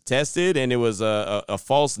was tested and it was a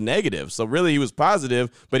false negative. So really he was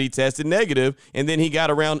positive, but he tested negative, and then he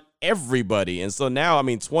got around everybody. And so now,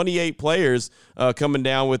 28 players coming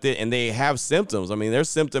down with it, and they have symptoms. They're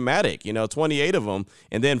symptomatic, 28 of them,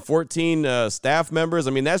 and then 14 staff members.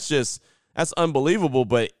 That's unbelievable,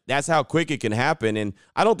 but that's how quick it can happen. And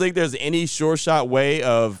I don't think there's any sure shot way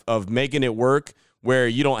of making it work where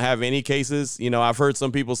you don't have any cases. I've heard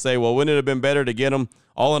some people say, well, wouldn't it have been better to get them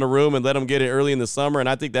all in a room and let them get it early in the summer? And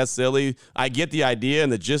I think that's silly. I get the idea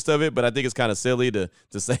and the gist of it, but I think it's kind of silly to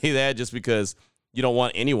say that just because you don't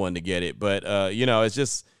want anyone to get it. But,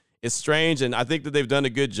 it's strange, and I think that they've done a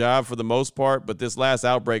good job for the most part, but this last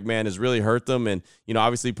outbreak, man, has really hurt them, and,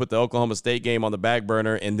 obviously put the Oklahoma State game on the back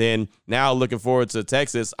burner, and then now looking forward to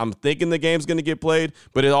Texas. I'm thinking the game's going to get played,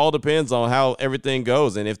 but it all depends on how everything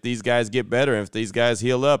goes, and if these guys get better, and if these guys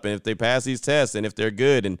heal up, and if they pass these tests, and if they're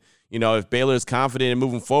good, and, if Baylor is confident in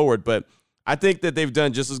moving forward. But I think that they've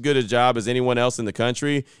done just as good a job as anyone else in the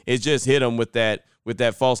country. It's just hit them with that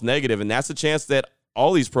false negative, and that's a chance that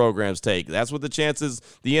all these programs take. That's what the chances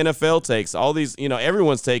the NFL takes. All these,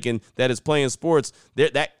 everyone's taking that is playing sports.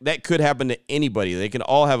 That could happen to anybody. They can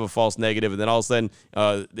all have a false negative, and then all of a sudden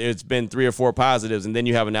there's been 3 or 4 positives, and then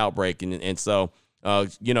you have an outbreak. And so,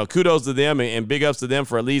 kudos to them and big ups to them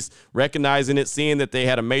for at least recognizing it, seeing that they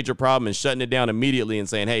had a major problem and shutting it down immediately and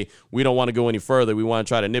saying, hey, we don't want to go any further. We want to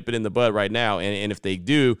try to nip it in the bud right now. And if they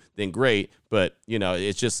do, then great. But,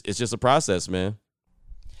 it's just a process, man.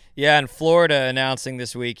 Yeah, and Florida announcing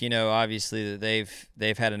this week, obviously that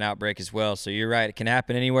they've had an outbreak as well. So you're right, it can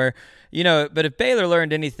happen anywhere. But if Baylor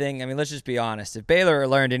learned anything, I mean, let's just be honest. If Baylor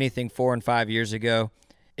learned anything 4 and 5 years ago,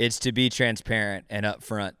 it's to be transparent and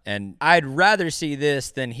upfront. And I'd rather see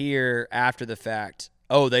this than hear after the fact,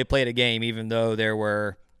 oh, they played a game even though there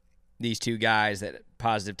were these 2 guys that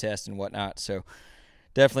positive test and whatnot. So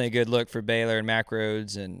definitely a good look for Baylor and Mack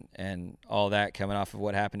Rhoades and all that coming off of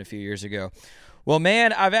what happened a few years ago. Well,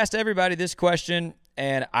 man, I've asked everybody this question,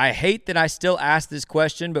 and I hate that I still ask this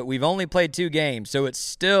question, but we've only played 2 games, so it's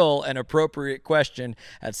still an appropriate question.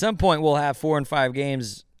 At some point, we'll have 4 and 5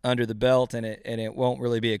 games under the belt, and it won't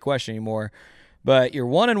really be a question anymore. But you're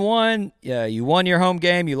 1-1. You won your home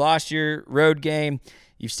game. You lost your road game.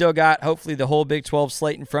 You've still got, hopefully, the whole Big 12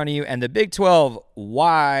 slate in front of you, and the Big 12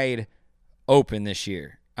 wide open this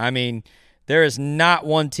year. I mean, there is not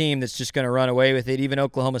one team that's just going to run away with it. Even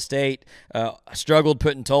Oklahoma State struggled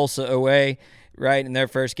putting Tulsa away, right, in their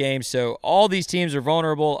first game. So all these teams are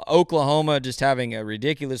vulnerable. Oklahoma just having a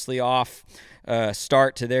ridiculously off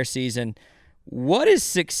start to their season. What is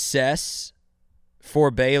success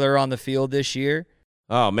for Baylor on the field this year?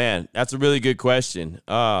 Oh, man, that's a really good question.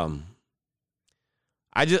 That's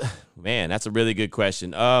a really good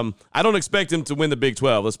question. I don't expect him to win the Big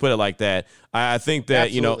 12. Let's put it like that. I think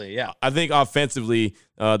that, I think offensively,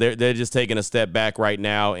 they're just taking a step back right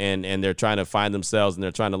now and they're trying to find themselves and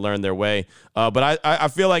they're trying to learn their way. But I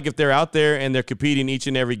feel like if they're out there and they're competing each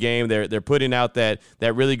and every game, they're putting out that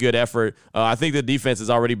really good effort. I think the defense has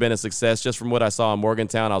already been a success just from what I saw in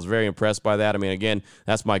Morgantown. I was very impressed by that. I mean, again,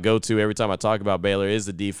 that's my go-to every time I talk about Baylor is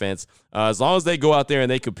the defense. As long as they go out there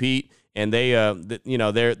and they compete, and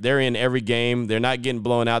they're in every game. They're not getting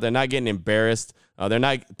blown out. They're not getting embarrassed. They're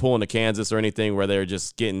not pulling to Kansas or anything where they're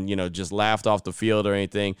just getting, just laughed off the field or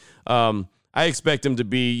anything. I expect them to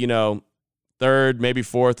be, 3rd, maybe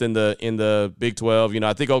 4th in the Big 12.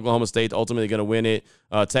 I think Oklahoma State's ultimately going to win it.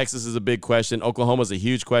 Texas is a big question. Oklahoma's a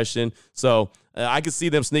huge question. So I can see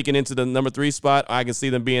them sneaking into the number 3 spot. I can see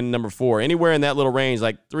them being number 4. Anywhere in that little range,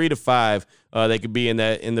 like 3 to 5, they could be in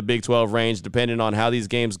the Big 12 range, depending on how these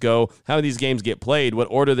games go, how these games get played, what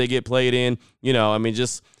order they get played in.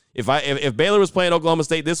 Just if Baylor was playing Oklahoma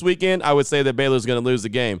State this weekend, I would say that Baylor's going to lose the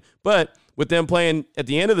game. But with them playing at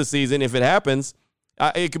the end of the season, if it happens,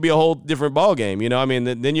 it could be a whole different ball game.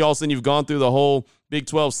 Then you all of a sudden you've gone through the whole Big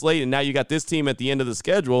 12 slate, and now you got this team at the end of the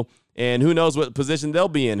schedule, and who knows what position they'll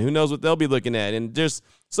be in, who knows what they'll be looking at, and there's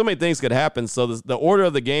so many things could happen. So the order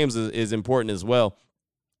of the games is important as well.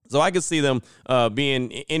 So I could see them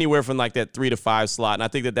being anywhere from like that 3 to 5 slot, and I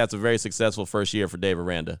think that that's a very successful first year for Dave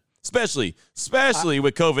Aranda, especially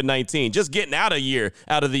with COVID-19. Just getting out of the year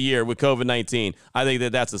with COVID-19, I think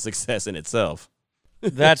that that's a success in itself.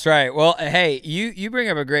 That's right. Well, hey, you bring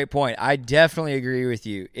up a great point. I definitely agree with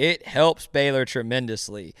you. It helps Baylor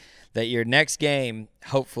tremendously that your next game,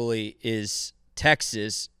 hopefully, is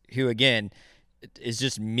Texas, who, again, is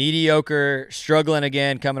just mediocre, struggling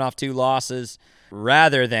again, coming off 2 losses,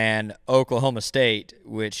 rather than Oklahoma State,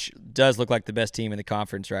 which does look like the best team in the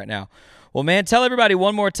conference right now. Well, man, tell everybody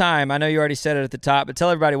one more time. I know you already said it at the top, but tell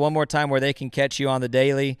everybody one more time where they can catch you on the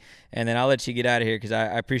daily, and then I'll let you get out of here because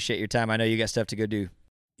I appreciate your time. I know you got stuff to go do.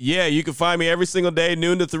 Yeah, you can find me every single day,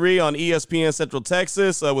 noon to 3 on ESPN Central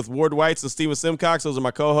Texas with Ward Whites and Steven Simcox. Those are my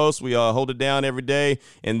co-hosts. We hold it down every day.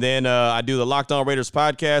 And then I do the Locked On Raiders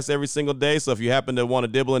podcast every single day. So if you happen to want to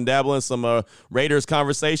dibble and dabble in some Raiders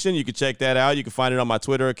conversation, you can check that out. You can find it on my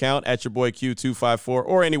Twitter account, @yourboyQ254,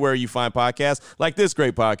 or anywhere you find podcasts, like this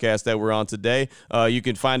great podcast that we're on today. You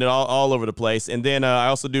can find it all over the place. And then I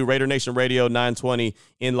also do Raider Nation Radio 920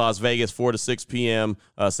 in Las Vegas, 4 to 6 p.m.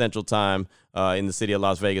 Central Time. In the city of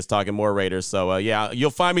Las Vegas, talking more Raiders. So,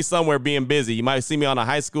 you'll find me somewhere being busy. You might see me on a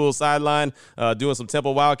high school sideline doing some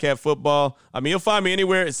Temple Wildcat football. I mean, you'll find me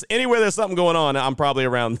anywhere there's something going on. I'm probably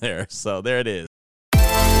around there. So there it is.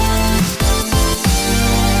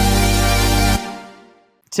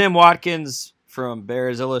 Tim Watkins from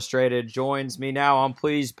Bears Illustrated joins me now.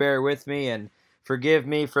 Please bear with me and forgive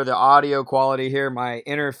me for the audio quality here. My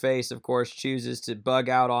interface, of course, chooses to bug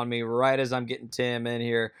out on me right as I'm getting Tim in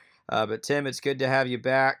here. But, Tim, it's good to have you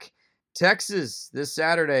back. Texas this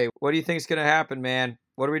Saturday, what do you think is going to happen, man?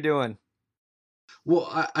 What are we doing?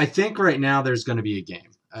 Well, I think right now there's going to be a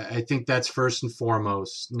game. I think that's first and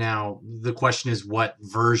foremost. Now, the question is, what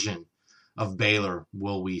version of Baylor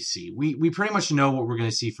will we see? We pretty much know what we're going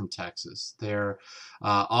to see from Texas. They're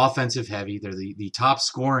offensive heavy. They're the top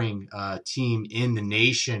scoring team in the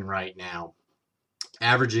nation right now,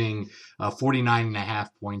 averaging 49 and a half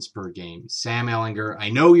points per game. Sam Ehlinger,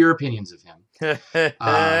 I know your opinions of him.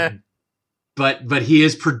 But he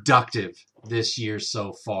is productive this year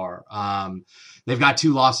so far. They've got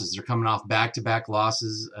 2 losses. They're coming off back-to-back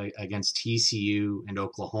losses against TCU and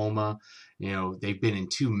Oklahoma. You know, they've been in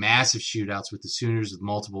 2 massive shootouts with the Sooners with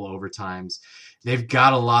multiple overtimes. They've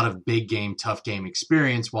got a lot of big game, tough game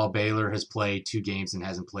experience, while Baylor has played 2 games and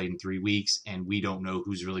hasn't played in 3 weeks, and we don't know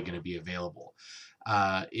who's really going to be available.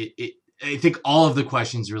 I think all of the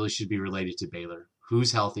questions really should be related to Baylor.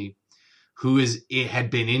 Who's healthy? Had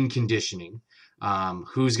been in conditioning,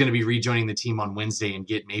 who's going to be rejoining the team on Wednesday and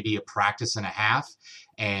get maybe a practice and a half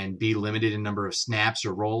and be limited in number of snaps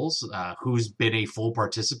or roles, who's been a full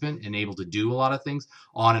participant and able to do a lot of things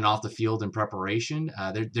on and off the field in preparation.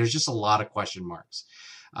 There's just a lot of question marks.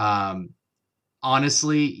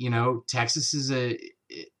 Honestly, you know, Texas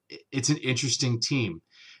it's an interesting team.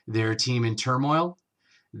 They're a team in turmoil.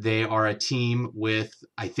 They are a team with,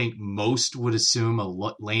 I think most would assume,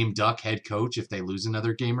 a lame duck head coach if they lose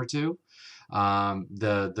another game or two.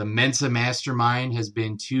 The Mensa mastermind has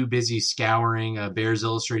been too busy scouring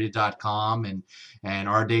BearsIllustrated.com and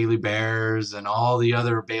Our Daily Bears and all the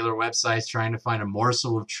other Baylor websites, trying to find a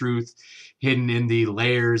morsel of truth hidden in the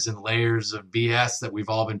layers and layers of BS that we've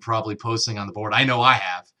all been probably posting on the board. I know I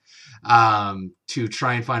have. To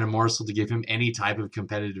try and find a morsel to give him any type of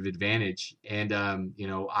competitive advantage. And, you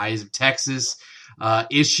know, Eyes of Texas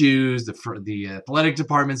issues, the athletic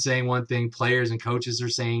department saying one thing, players and coaches are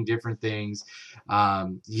saying different things.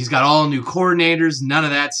 He's got all new coordinators. None of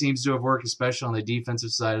that seems to have worked, especially on the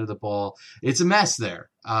defensive side of the ball. It's a mess there.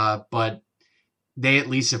 But they at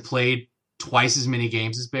least have played twice as many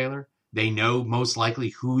games as Baylor. They know most likely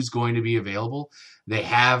who's going to be available. They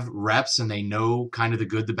have reps and they know kind of the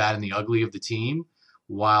good, the bad, and the ugly of the team.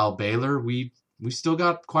 While Baylor, we still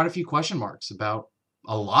got quite a few question marks about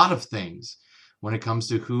a lot of things when it comes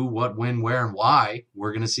to who, what, when, where, and why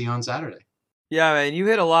we're going to see on Saturday. Yeah, man, you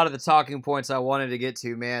hit a lot of the talking points I wanted to get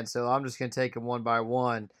to, man, so I'm just going to take them one by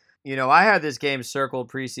one. You know, I had this game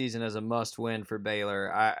circled preseason as a must-win for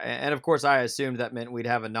Baylor. And, of course, I assumed that meant we'd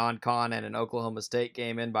have a non-con and an Oklahoma State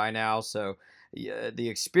game in by now. So the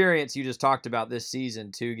experience you just talked about this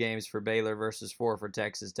season, 2 games for Baylor versus 4 for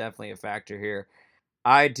Texas, definitely a factor here.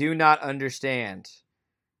 I do not understand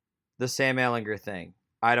the Sam Ehlinger thing.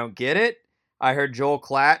 I don't get it. I heard Joel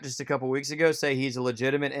Klatt just a couple weeks ago say he's a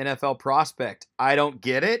legitimate NFL prospect. I don't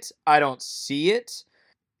get it. I don't see it.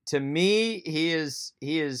 To me, he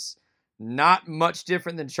is not much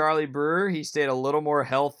different than Charlie Brewer. He stayed a little more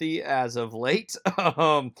healthy as of late.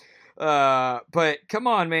 But come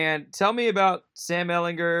on, man. Tell me about Sam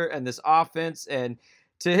Ehlinger and this offense. And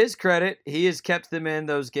to his credit, he has kept them in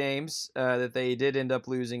those games that they did end up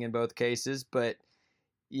losing in both cases. But,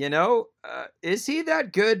 you know, is he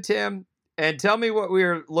that good, Tim? And tell me what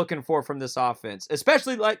we're looking for from this offense.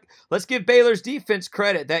 Especially, like, let's give Baylor's defense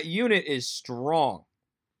credit. That unit is strong.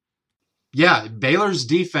 Yeah, Baylor's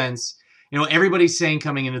defense, you know, everybody's saying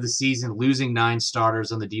coming into the season, losing 9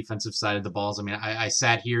 starters on the defensive side of the balls. I mean, I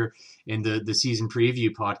sat here in the season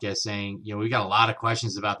preview podcast saying, you know, we got a lot of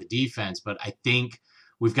questions about the defense, but I think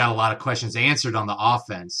we've got a lot of questions answered on the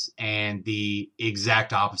offense, and the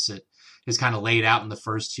exact opposite is kind of laid out in the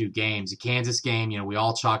first 2 games. The Kansas game, you know, we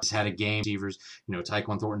all chalked had a game. Receivers, you know,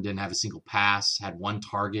 Tyquan Thornton didn't have a single pass, had 1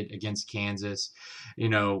 target against Kansas. You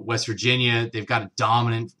know, West Virginia, they've got a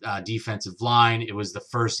dominant defensive line. It was the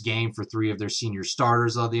first game for 3 of their senior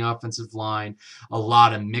starters on the offensive line. A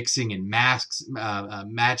lot of mixing and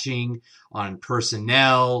matching on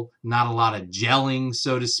personnel, not a lot of gelling,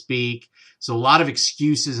 so to speak. So a lot of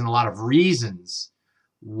excuses and a lot of reasons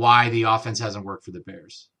why the offense hasn't worked for the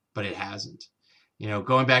Bears. But it hasn't. You know,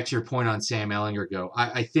 going back to your point on Sam Ehlinger,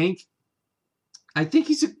 I think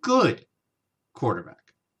he's a good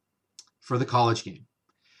quarterback for the college game.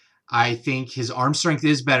 I think his arm strength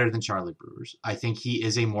is better than Charlie Brewer's. I think he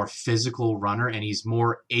is a more physical runner, and he's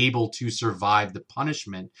more able to survive the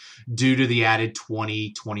punishment due to the added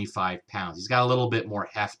 20, 25 pounds. He's got a little bit more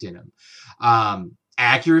heft in him.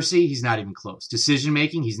 Accuracy, he's not even close.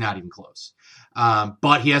 Decision-making, he's not even close.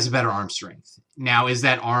 But he has a better arm strength. Now, is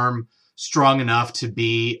that arm strong enough to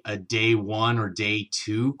be a day 1 or day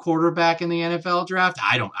 2 quarterback in the NFL draft?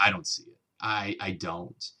 I don't see it. I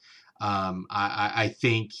don't. I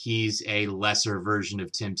think he's a lesser version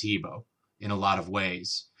of Tim Tebow in a lot of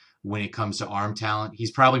ways. when it comes to arm talent.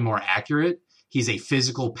 He's probably more accurate. He's a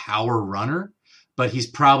physical power runner, but he's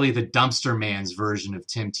probably the dumpster man's version of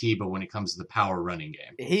Tim Tebow when it comes to the power running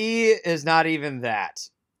game. He is not even that.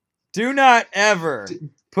 Do not ever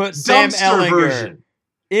put Sam Ehlinger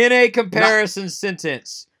in a comparison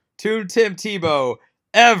sentence to Tim Tebow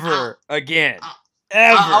ever again.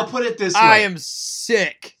 Ever. I'll put it this way. I am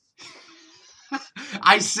sick.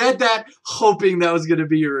 I said that hoping that was going to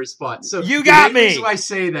be your response. So you got me. The reason why I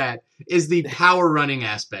say that is the power running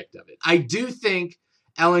aspect of it. I do think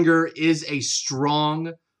Ehlinger is a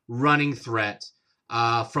strong running threat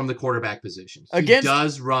from the quarterback position. He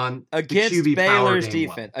does run against the QB Baylor's power game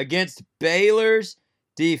defense. well. Against Baylor's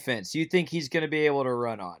defense, you think he's going to be able to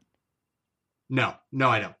run on? No,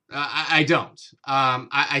 I don't. I don't.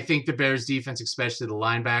 I think the Bears defense, especially the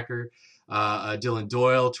linebacker, Dylan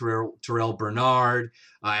Doyle, Terrell Bernard,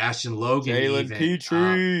 Ashton Logan, Jalen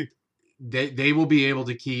Petrie, they will be able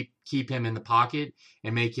to keep him in the pocket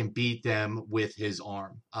and make him beat them with his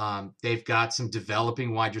arm. They've got some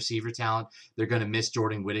developing wide receiver talent. They're going to miss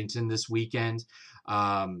Jordan Whittington this weekend.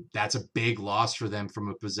 That's a big loss for them from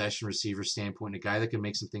a possession receiver standpoint, a guy that can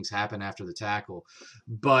make some things happen after the tackle.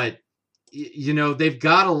 But they've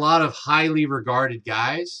got a lot of highly regarded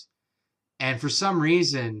guys, and for some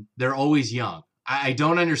reason, they're always young. I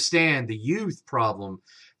don't understand the youth problem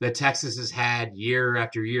that Texas has had year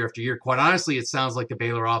after year after year. Quite honestly, it sounds like the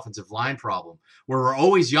Baylor offensive line problem, where we're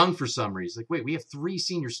always young for some reason. Like, wait, we have 3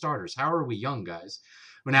 senior starters. How are we young, guys?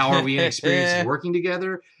 Well, now, are we inexperienced in working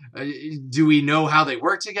together? Do we know how they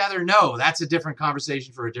work together? No, that's a different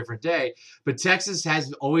conversation for a different day. But Texas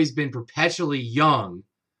has always been perpetually young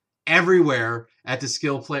everywhere at the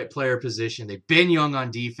skill player position. They've been young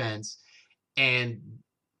on defense, and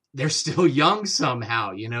they're still young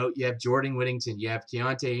somehow. You have Jordan Whittington, you have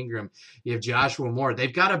Keontae Ingram, you have Joshua Moore.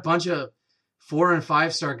 They've got a bunch of 4- and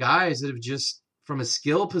 5-star guys that have just, from a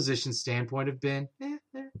skill position standpoint, have been,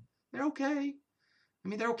 they're okay. I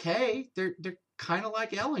mean, they're okay. They're kind of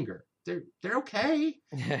like Ehlinger. They're okay.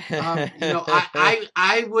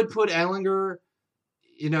 I would put Ehlinger,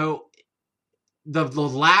 the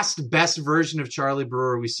last best version of Charlie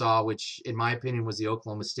Brewer we saw, which in my opinion was the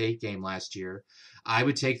Oklahoma State game last year, I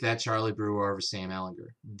would take that Charlie Brewer over Sam Ehlinger.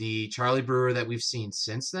 The Charlie Brewer that we've seen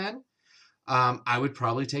since then, I would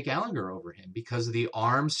probably take Ehlinger over him because of the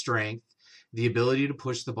arm strength, the ability to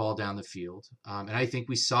push the ball down the field. And I think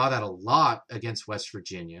we saw that a lot against West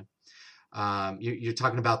Virginia. You're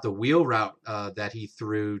talking about the wheel route that he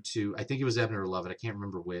threw to, I think it was Ebner Lovett. I can't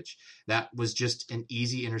remember which. That was just an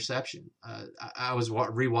easy interception. I was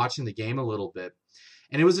rewatching the game a little bit,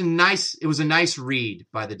 and it was a nice read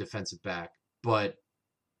by the defensive back, but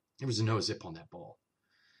there was no zip on that ball.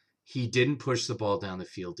 He didn't push the ball down the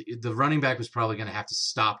field. The running back was probably going to have to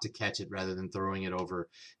stop to catch it rather than throwing it over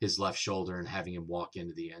his left shoulder and having him walk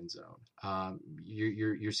into the end zone.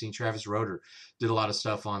 You're seeing Travis Roeder did a lot of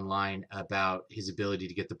stuff online about his ability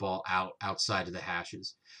to get the ball outside of the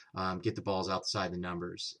hashes, get the balls outside the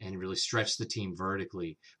numbers, and really stretch the team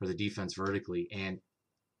vertically or the defense vertically. And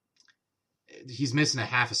he's missing a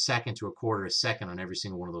half a second to a quarter a second on every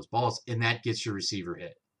single one of those balls, and that gets your receiver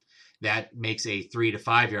hit. That makes a 3 to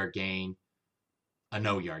 5 yard gain a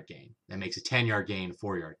no yard gain. That makes a 10-yard gain,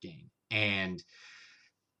 4-yard gain. And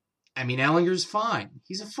I mean, Ehlinger's fine.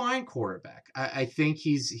 He's a fine quarterback. I think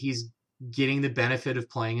he's getting the benefit of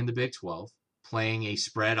playing in the Big 12, playing a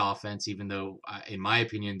spread offense, even though, in my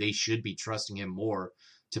opinion, they should be trusting him more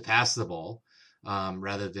to pass the ball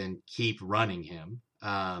rather than keep running him.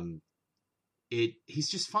 He's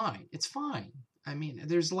just fine. It's fine. I mean,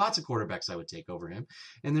 there's lots of quarterbacks I would take over him,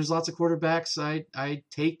 and there's lots of quarterbacks I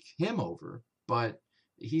take him over, but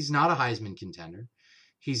he's not a Heisman contender.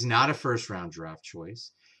 He's not a first-round draft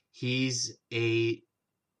choice. Maybe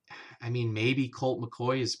Colt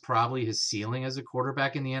McCoy is probably his ceiling as a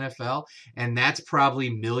quarterback in the NFL, and that's probably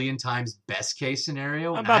a million times best-case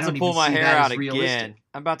scenario. I'm about to pull my hair out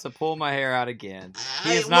again.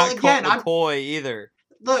 He is not Colt McCoy either.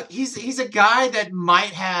 Look, he's a guy that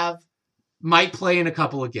might play in a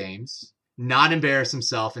couple of games, not embarrass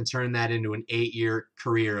himself, and turn that into an 8-year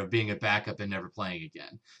career of being a backup and never playing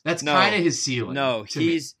again. That's kind of his ceiling. No,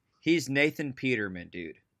 he's Nathan Peterman,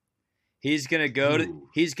 dude. He's gonna go to the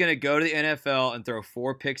NFL and throw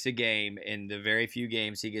 4 picks a game in the very few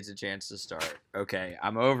games he gets a chance to start. Okay,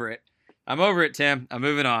 I'm over it, Tim. I'm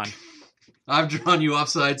moving on. I've drawn you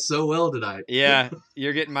offside so well tonight. Yeah,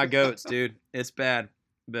 you're getting my goats, dude. It's bad,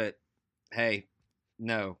 but hey,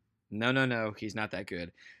 no. He's not that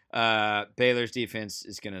good. Baylor's defense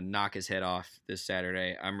is going to knock his head off this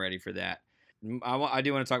Saturday. I'm ready for that. I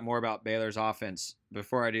do want to talk more about Baylor's offense.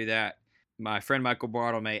 Before I do that, my friend Michael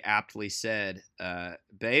Bartlemy aptly said,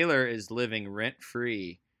 Baylor is living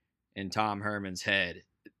rent-free in Tom Herman's head.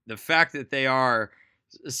 The fact that they are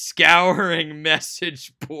scouring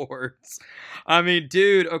message boards. I mean,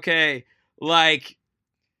 dude, okay, like,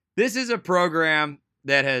 this is a program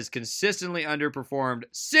that has consistently underperformed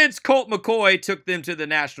since Colt McCoy took them to the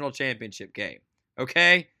national championship game,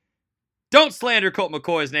 okay? Don't slander Colt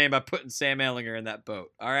McCoy's name by putting Sam Ehlinger in that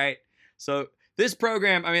boat, all right? So this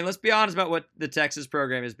program, I mean, let's be honest about what the Texas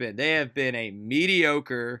program has been. They have been a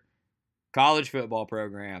mediocre college football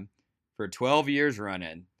program for 12 years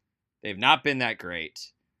running. They've not been that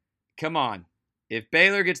great. Come on. If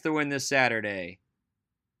Baylor gets the win this Saturday,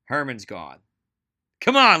 Herman's gone.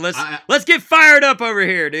 Come on, let's get fired up over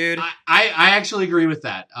here, dude. I actually agree with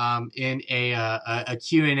that. In a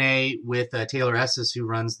Q&A with Taylor Estes, who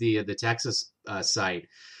runs the Texas site,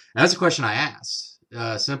 that's a question I asked.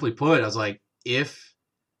 Simply put, I was like, if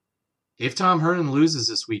Tom Herman loses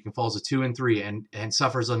this week and falls to 2-3 and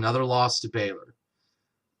suffers another loss to Baylor,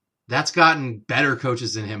 that's gotten better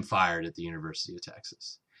coaches than him fired at the University of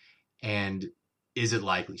Texas. And is it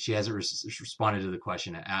likely? She hasn't responded to the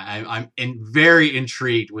question. I'm very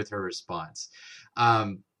intrigued with her response.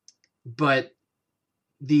 But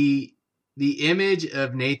the image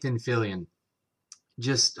of Nathan Fillion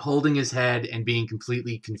just holding his head and being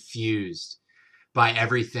completely confused by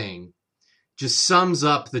everything just sums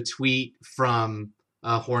up the tweet from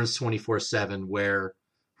Horns 24/7 where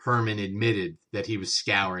Herman admitted that he was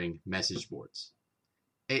scouring message boards.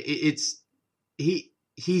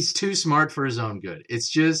 He's too smart for his own good. It's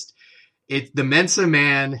just, the Mensa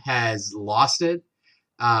man has lost it.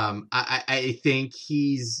 I think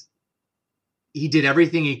he did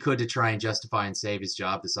everything he could to try and justify and save his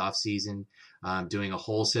job this offseason, doing a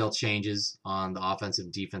wholesale changes on the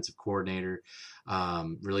offensive defensive coordinator,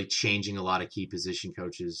 really changing a lot of key position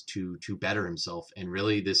coaches to better himself. And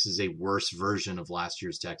really, this is a worse version of last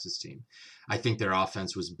year's Texas team. I think their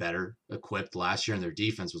offense was better equipped last year, and their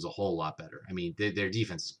defense was a whole lot better. I mean, their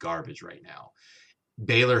defense is garbage right now.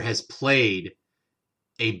 Baylor has played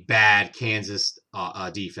a bad Kansas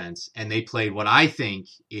defense, and they played what I think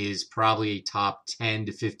is probably a top 10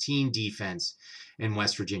 to 15 defense in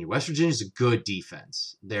West Virginia. West Virginia is a good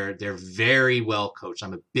defense. They're very well coached.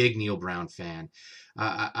 I'm a big Neil Brown fan.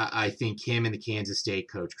 I think him and the Kansas State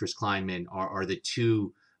coach, Chris Kleinman, are the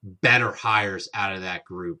two better hires out of that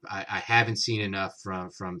group. I haven't seen enough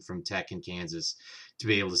from Tech and Kansas to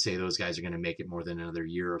be able to say those guys are going to make it more than another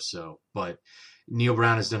year or so. But Neil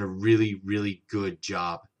Brown has done a really, really good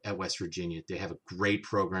job at West Virginia. They have a great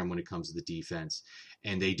program when it comes to the defense,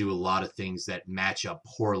 and they do a lot of things that match up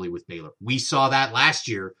poorly with Baylor. We saw that last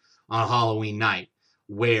year on Halloween night,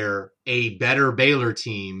 where a better Baylor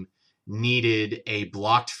team needed a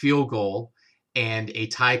blocked field goal and a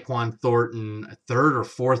Tyquan Thornton third or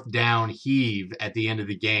fourth down heave at the end of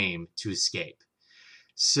the game to escape.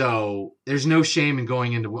 So there's no shame in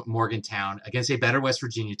going into Morgantown against a better West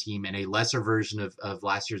Virginia team and a lesser version of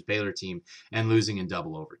last year's Baylor team and losing in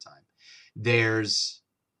double overtime. There's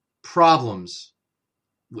problems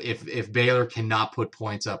if Baylor cannot put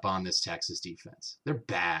points up on this Texas defense. They're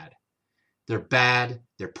bad. They're bad.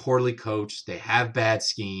 They're poorly coached. They have bad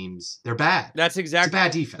schemes. They're bad. It's a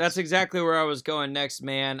bad defense. That's exactly where I was going next,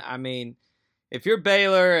 man. I mean, if you're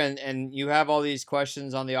Baylor and you have all these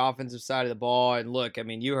questions on the offensive side of the ball, and look, I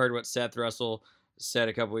mean, you heard what Seth Russell said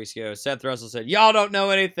a couple weeks ago. Seth Russell said, y'all don't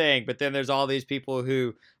know anything. But then there's all these people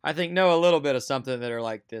who I think know a little bit of something that are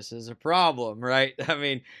like, this is a problem, right? I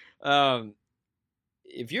mean,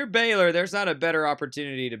 if you're Baylor, there's not a better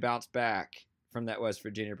opportunity to bounce back from that West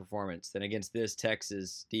Virginia performance than against this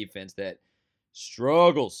Texas defense that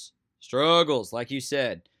struggles, like you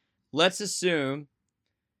said. Let's assume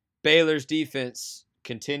Baylor's defense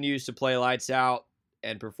continues to play lights out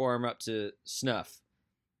and perform up to snuff.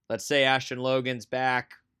 Let's say Ashton Logan's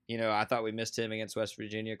back. You know, I thought we missed him against West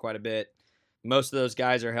Virginia quite a bit. Most of those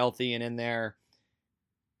guys are healthy and in there.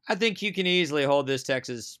 I think you can easily hold this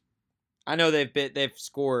Texas. I know they've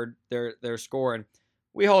scored. They're scoring.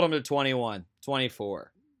 We hold them to 21,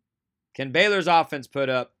 24. Can Baylor's offense put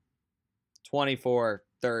up 24,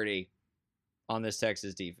 30 on this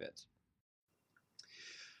Texas defense?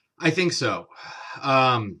 I think so.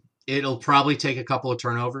 It'll probably take a couple of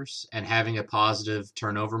turnovers and having a positive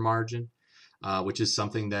turnover margin, which is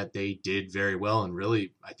something that they did very well. And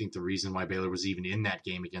really, I think the reason why Baylor was even in that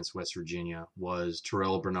game against West Virginia was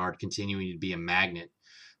Terrell Bernard continuing to be a magnet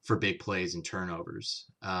for big plays and turnovers.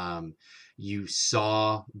 You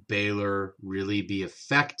saw Baylor really be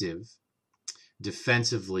effective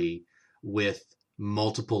defensively with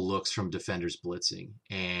multiple looks from defenders blitzing.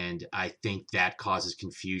 And I think that causes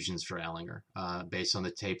confusions for Ehlinger. Based on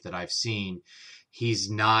the tape that I've seen, he's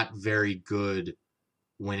not very good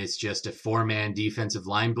when it's just a 4-man defensive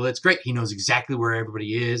line blitz. Great. He knows exactly where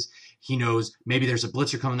everybody is. He knows maybe there's a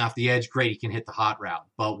blitzer coming off the edge. Great. He can hit the hot route.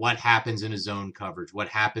 But what happens in a zone coverage? What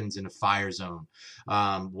happens in a fire zone?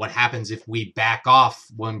 What happens if we back off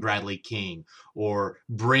one Bradley King or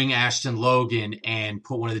bring Ashton Logan and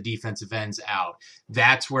put one of the defensive ends out?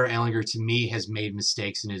 That's where Ehlinger, to me, has made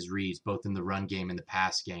mistakes in his reads, both in the run game and the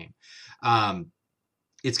pass game.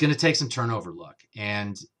 It's going to take some turnover luck.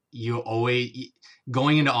 And you always,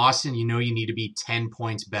 going into Austin, you need to be 10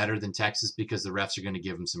 points better than Texas because the refs are going to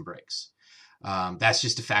give them some breaks. That's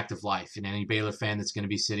just a fact of life. And any Baylor fan that's going to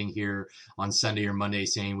be sitting here on Sunday or Monday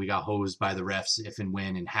saying we got hosed by the refs if and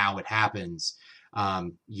when and how it happens,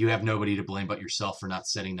 you have nobody to blame but yourself for not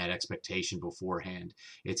setting that expectation beforehand.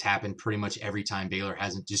 It's happened pretty much every time Baylor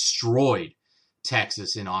hasn't destroyed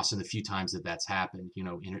Texas in Austin, the few times that's happened,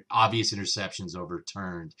 obvious interceptions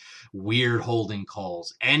overturned, weird holding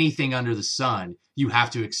calls, anything under the sun, you have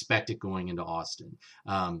to expect it going into Austin.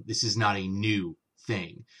 This is not a new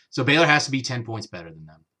thing. So Baylor has to be 10 points better than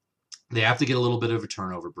them. They have to get a little bit of a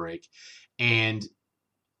turnover break. And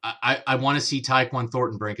I want to see Tyquan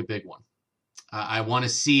Thornton break a big one. I want to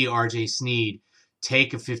see RJ Sneed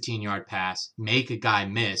take a 15-yard pass, make a guy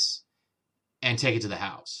miss, and take it to the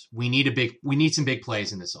house. We need some big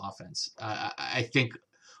plays in this offense. I think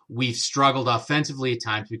we've struggled offensively at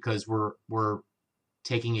times because we're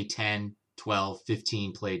taking a 10, 12,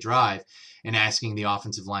 15 play drive and asking the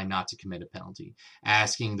offensive line not to commit a penalty,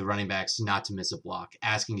 asking the running backs not to miss a block,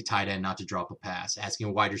 asking a tight end not to drop a pass, asking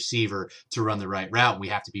a wide receiver to run the right route. We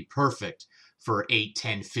have to be perfect for 8,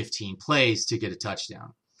 10, 15 plays to get a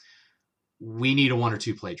touchdown. We need a 1 or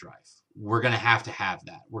 2 play drive. We're going to have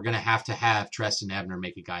that. We're going to have Treston Ebner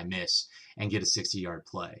make a guy miss and get a 60-yard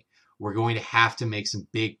play. We're going to have to make some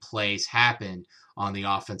big plays happen on the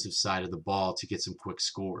offensive side of the ball to get some quick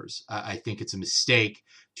scores. I think it's a mistake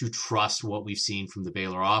to trust what we've seen from the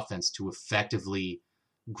Baylor offense to effectively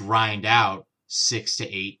grind out 6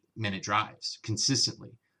 to 8 minute drives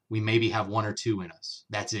consistently. We maybe have 1 or 2 in us.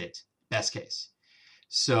 That's it. Best case.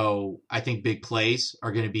 So I think big plays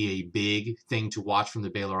are going to be a big thing to watch from the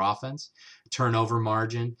Baylor offense, turnover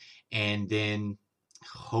margin, and then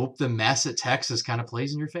hope the mess at Texas kind of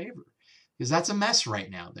plays in your favor, because that's a mess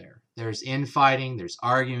right now there. There's infighting, there's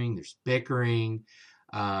arguing, there's bickering.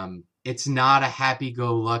 It's not a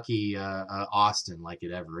happy-go-lucky Austin like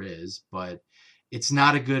it ever is, but it's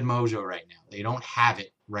not a good mojo right now. They don't have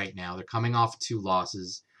it right now. They're coming off 2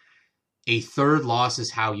 losses. A third loss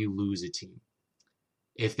is how you lose a team.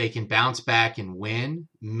 If they can bounce back and win,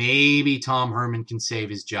 maybe Tom Herman can save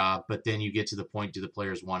his job, but then you get to the point, do the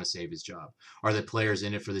players want to save his job? Are the players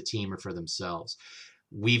in it for the team or for themselves?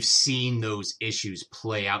 We've seen those issues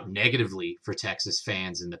play out negatively for Texas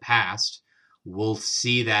fans in the past. We'll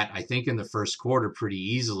see that, I think, in the first quarter pretty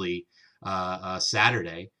easily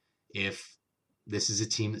Saturday, if this is a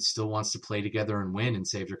team that still wants to play together and win and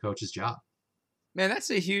save their coach's job. Man,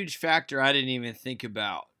 that's a huge factor I didn't even think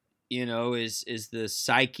about. Is the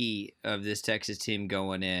psyche of this Texas team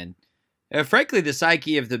going in. Frankly, the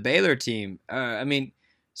psyche of the Baylor team.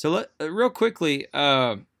 Real quickly,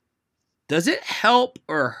 does it help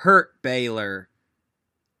or hurt Baylor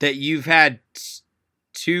that you've had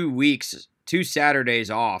 2 Saturdays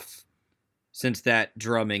off since that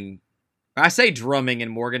drumming? I say drumming in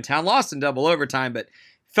Morgantown, lost in double overtime, but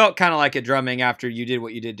felt kind of like a drumming after you did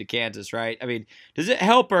what you did to Kansas, right? I mean, does it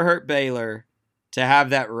help or hurt Baylor to have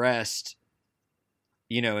that rest,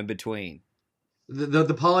 in between?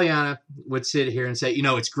 The Pollyanna would sit here and say,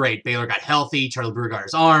 it's great. Baylor got healthy. Charlie Brewer got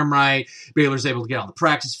his arm right. Baylor's able to get on the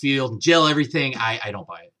practice field and gel everything. I don't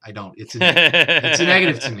buy it. I don't. It's a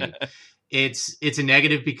negative to me. It's a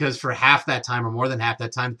negative because for half that time or more than half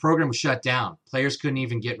that time, the program was shut down. Players couldn't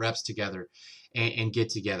even get reps together and get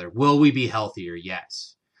together. Will we be healthier?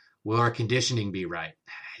 Yes. Will our conditioning be right?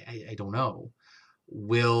 I don't know.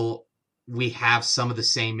 Will we have some of the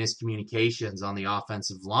same miscommunications on the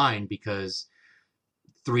offensive line because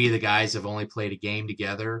 3 of the guys have only played a game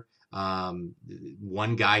together.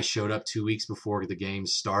 One guy showed up 2 weeks before the game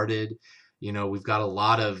started. We've got a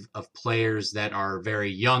lot of players that are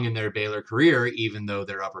very young in their Baylor career, even though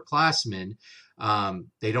they're upperclassmen.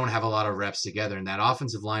 They don't have a lot of reps together, and that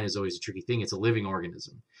offensive line is always a tricky thing. It's a living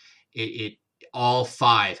organism. All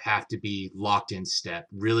 5 have to be locked in step,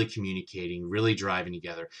 really communicating, really driving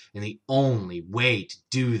together. And the only way to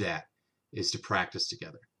do that is to practice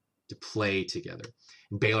together, to play together.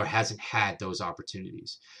 And Baylor hasn't had those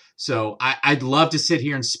opportunities. So I'd love to sit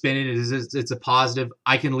here and spin it. It's a positive.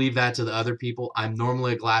 I can leave that to the other people. I'm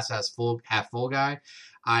normally a glass half full guy.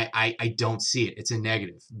 I don't see it. It's a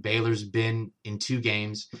negative. Baylor's been in 2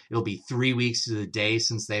 games. It'll be 3 weeks to the day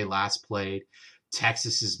since they last played.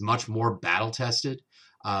 Texas is much more battle tested.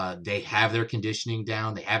 They have their conditioning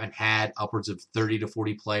down. They haven't had upwards of 30 to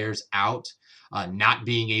 40 players out, not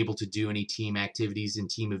being able to do any team activities and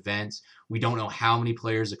team events. We don't know how many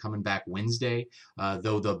players are coming back Wednesday,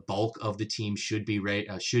 though the bulk of the team should be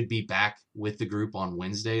back with the group on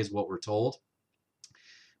Wednesday, is what we're told.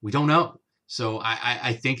 We don't know. So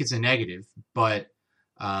I think it's a negative, but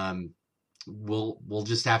we'll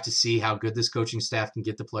just have to see how good this coaching staff can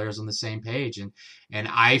get the players on the same page. And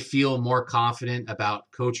I feel more confident about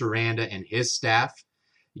Coach Aranda and his staff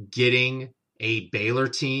getting a Baylor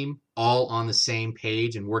team all on the same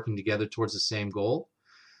page and working together towards the same goal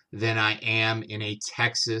than I am in a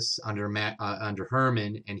Texas under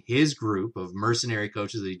Herman and his group of mercenary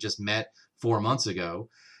coaches that he just met 4 months ago,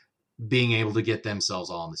 being able to get themselves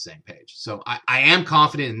all on the same page. So I am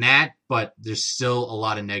confident in that, but there's still a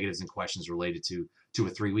lot of negatives and questions related to a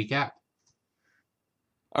 3-week gap.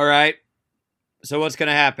 All right. So what's going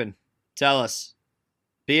to happen? Tell us.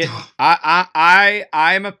 Be it.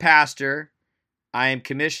 I'm a pastor. I am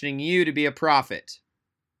commissioning you to be a prophet.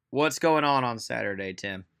 What's going on Saturday,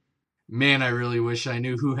 Tim? Man, I really wish I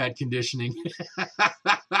knew who had conditioning.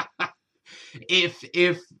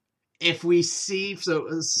 If we see, so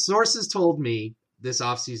sources told me this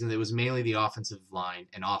offseason that it was mainly the offensive line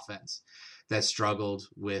and offense that struggled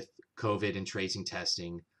with COVID and tracing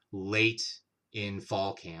testing late in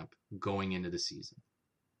fall camp going into the season.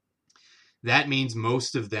 That means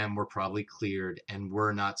most of them were probably cleared and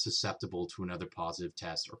were not susceptible to another positive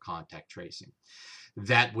test or contact tracing.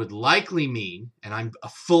 That would likely mean, and I'm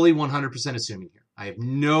fully 100% assuming here, I have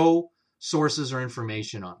no sources or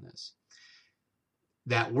information on this.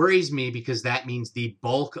 That worries me because that means the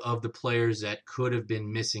bulk of the players that could have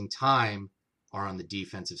been missing time are on the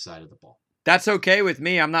defensive side of the ball. That's okay with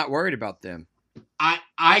me. I'm not worried about them.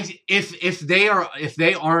 If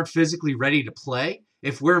they aren't physically ready to play,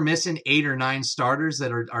 if we're missing 8 or 9 starters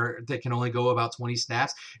that can only go about 20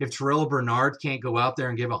 snaps, if Terrell Bernard can't go out there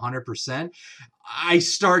and give 100%, I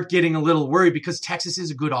start getting a little worried because Texas is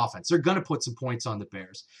a good offense. They're going to put some points on the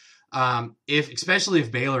Bears. Especially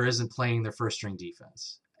if Baylor isn't playing their first string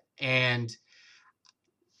defense. And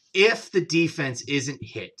if the defense isn't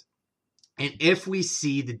hit, and if we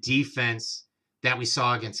see the defense that we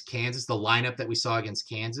saw against Kansas, the lineup that we saw against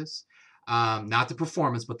Kansas, not the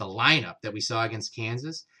performance, but the lineup that we saw against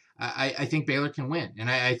Kansas, I think Baylor can win. And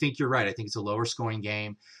I think you're right. I think it's a lower scoring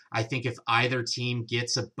game. I think if either team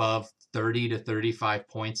gets above 30 to 35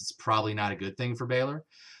 points, it's probably not a good thing for Baylor.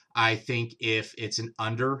 I think if it's an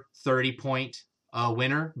under 30-point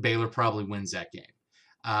winner, Baylor probably wins that game.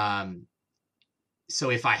 So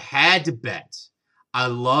if I had to bet, I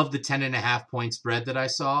love the 10.5 point spread that I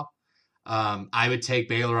saw. I would take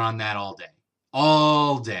Baylor on that all day.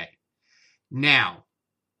 All day. Now,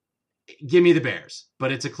 give me the Bears,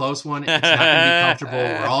 but it's a close one. It's not going to be comfortable.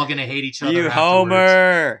 We're all going to hate each other. You afterwards.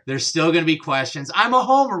 homer. There's still going to be questions. I'm a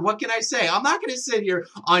homer. What can I say? I'm not going to sit here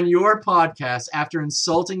on your podcast after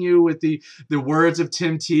insulting you with the words of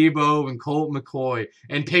Tim Tebow and Colt McCoy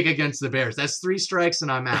and pick against the Bears. That's 3 strikes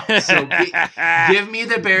and I'm out. So give me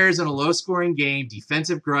the Bears in a low-scoring game,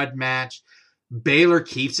 defensive grudge match. Baylor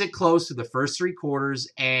keeps it close to the first 3 quarters,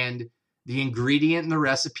 and the ingredient in the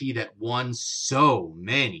recipe that won so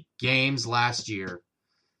many games last year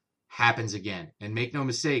happens again. And make no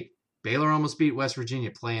mistake, Baylor almost beat West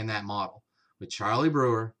Virginia playing that model. With Charlie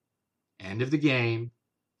Brewer, end of the game,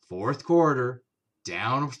 4th quarter,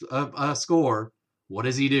 down a score, what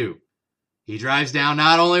does he do? He drives down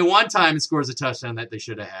not only one time and scores a touchdown that they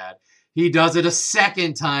should have had, he does it a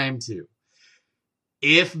second time too.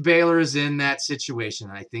 If Baylor is in that situation,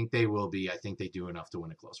 I think they will be, I think they do enough to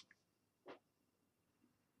win a close one.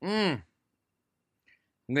 I'm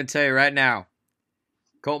going to tell you right now,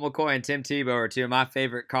 Colt McCoy and Tim Tebow are 2 of my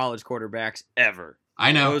favorite college quarterbacks ever.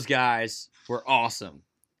 I know. Those guys were awesome.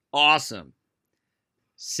 Awesome.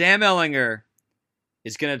 Sam Ehlinger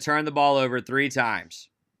is going to turn the ball over 3 times.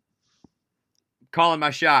 I'm calling my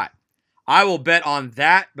shot. I will bet on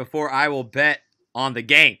that before I will bet on the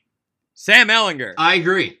game. Sam Ehlinger. I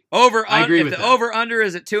agree. If the over-under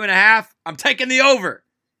is at 2.5, I'm taking the over.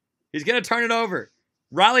 He's going to turn it over.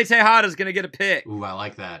 Riley Tejada's going to get a pick. Ooh, I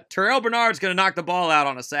like that. Terrell Bernard's going to knock the ball out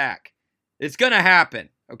on a sack. It's going to happen,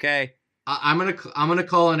 okay? I'm gonna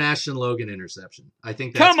call an Ashton Logan interception. I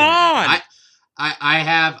think that's Come on! I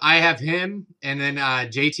have him, and then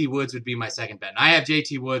JT Woods would be my second bet. And I have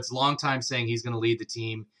JT Woods, long time saying he's going to lead the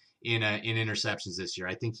team in interceptions this year.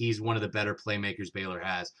 I think he's one of the better playmakers Baylor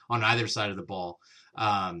has on either side of the ball.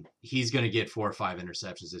 He's going to get 4 or 5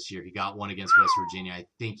 interceptions this year. He got one against West Virginia. I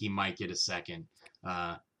think he might get a second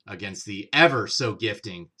against the ever so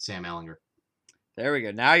gifting Sam Ehlinger. There we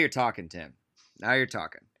go. Now you're talking, Tim. Now you're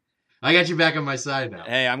talking. I got you back on my side now.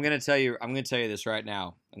 Hey, I'm going to tell you this right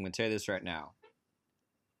now.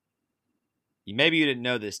 Maybe you didn't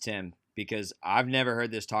know this, Tim, because I've never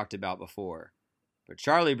heard this talked about before. But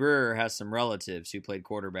Charlie Brewer has some relatives who played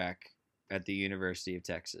quarterback at the University of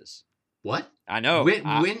Texas. What? I know.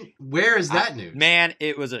 Where is that news? Man,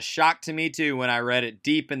 it was a shock to me, too, when I read it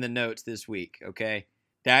deep in the notes this week, okay?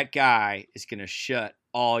 That guy is going to shut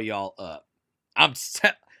all y'all up. I'm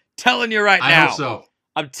telling you right now. I hope so.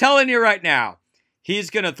 I'm telling you right now. He's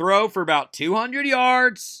going to throw for about 200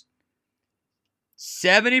 yards,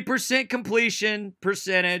 70% completion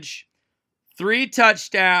percentage, 3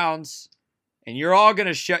 touchdowns, and you're all going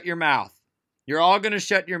to shut your mouth. You're all going to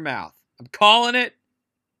shut your mouth. I'm calling it.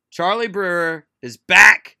 Charlie Brewer is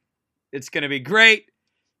back. It's going to be great.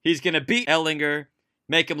 He's going to beat Ehlinger,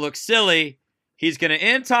 make him look silly. He's going to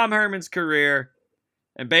end Tom Herman's career,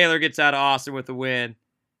 and Baylor gets out of Austin with a win.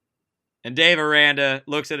 And Dave Aranda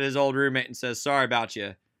looks at his old roommate and says, sorry about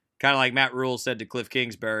you. Kind of like Matt Rule said to Cliff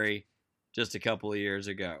Kingsbury just a couple of years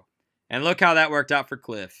ago. And look how that worked out for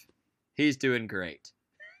Cliff. He's doing great.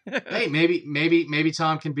 Hey, maybe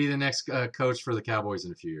Tom can be the next coach for the Cowboys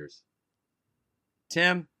in a few years.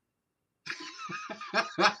 Tim,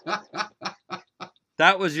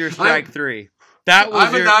 that was your strike 3.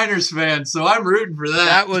 I'm a Niners fan, so I'm rooting for that.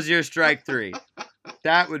 That was your strike 3.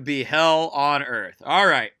 That would be hell on earth. All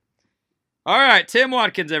right, Tim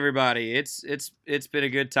Watkins, everybody. It's been a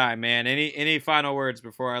good time, man. Any final words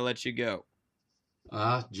before I let you go?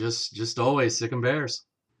 Just always sick and bears.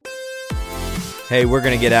 Hey, we're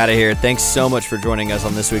going to get out of here. Thanks so much for joining us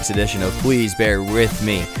on this week's edition of Please Bear With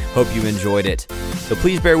Me. Hope you enjoyed it. The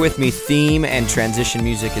Please Bear With Me theme and transition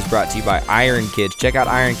music is brought to you by Iron Kids. Check out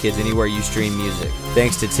Iron Kids anywhere you stream music.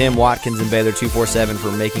 Thanks to Tim Watkins and Baylor 247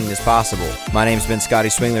 for making this possible. My name's been Scotty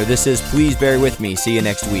Swingler. This is Please Bear With Me. See you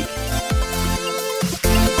next week.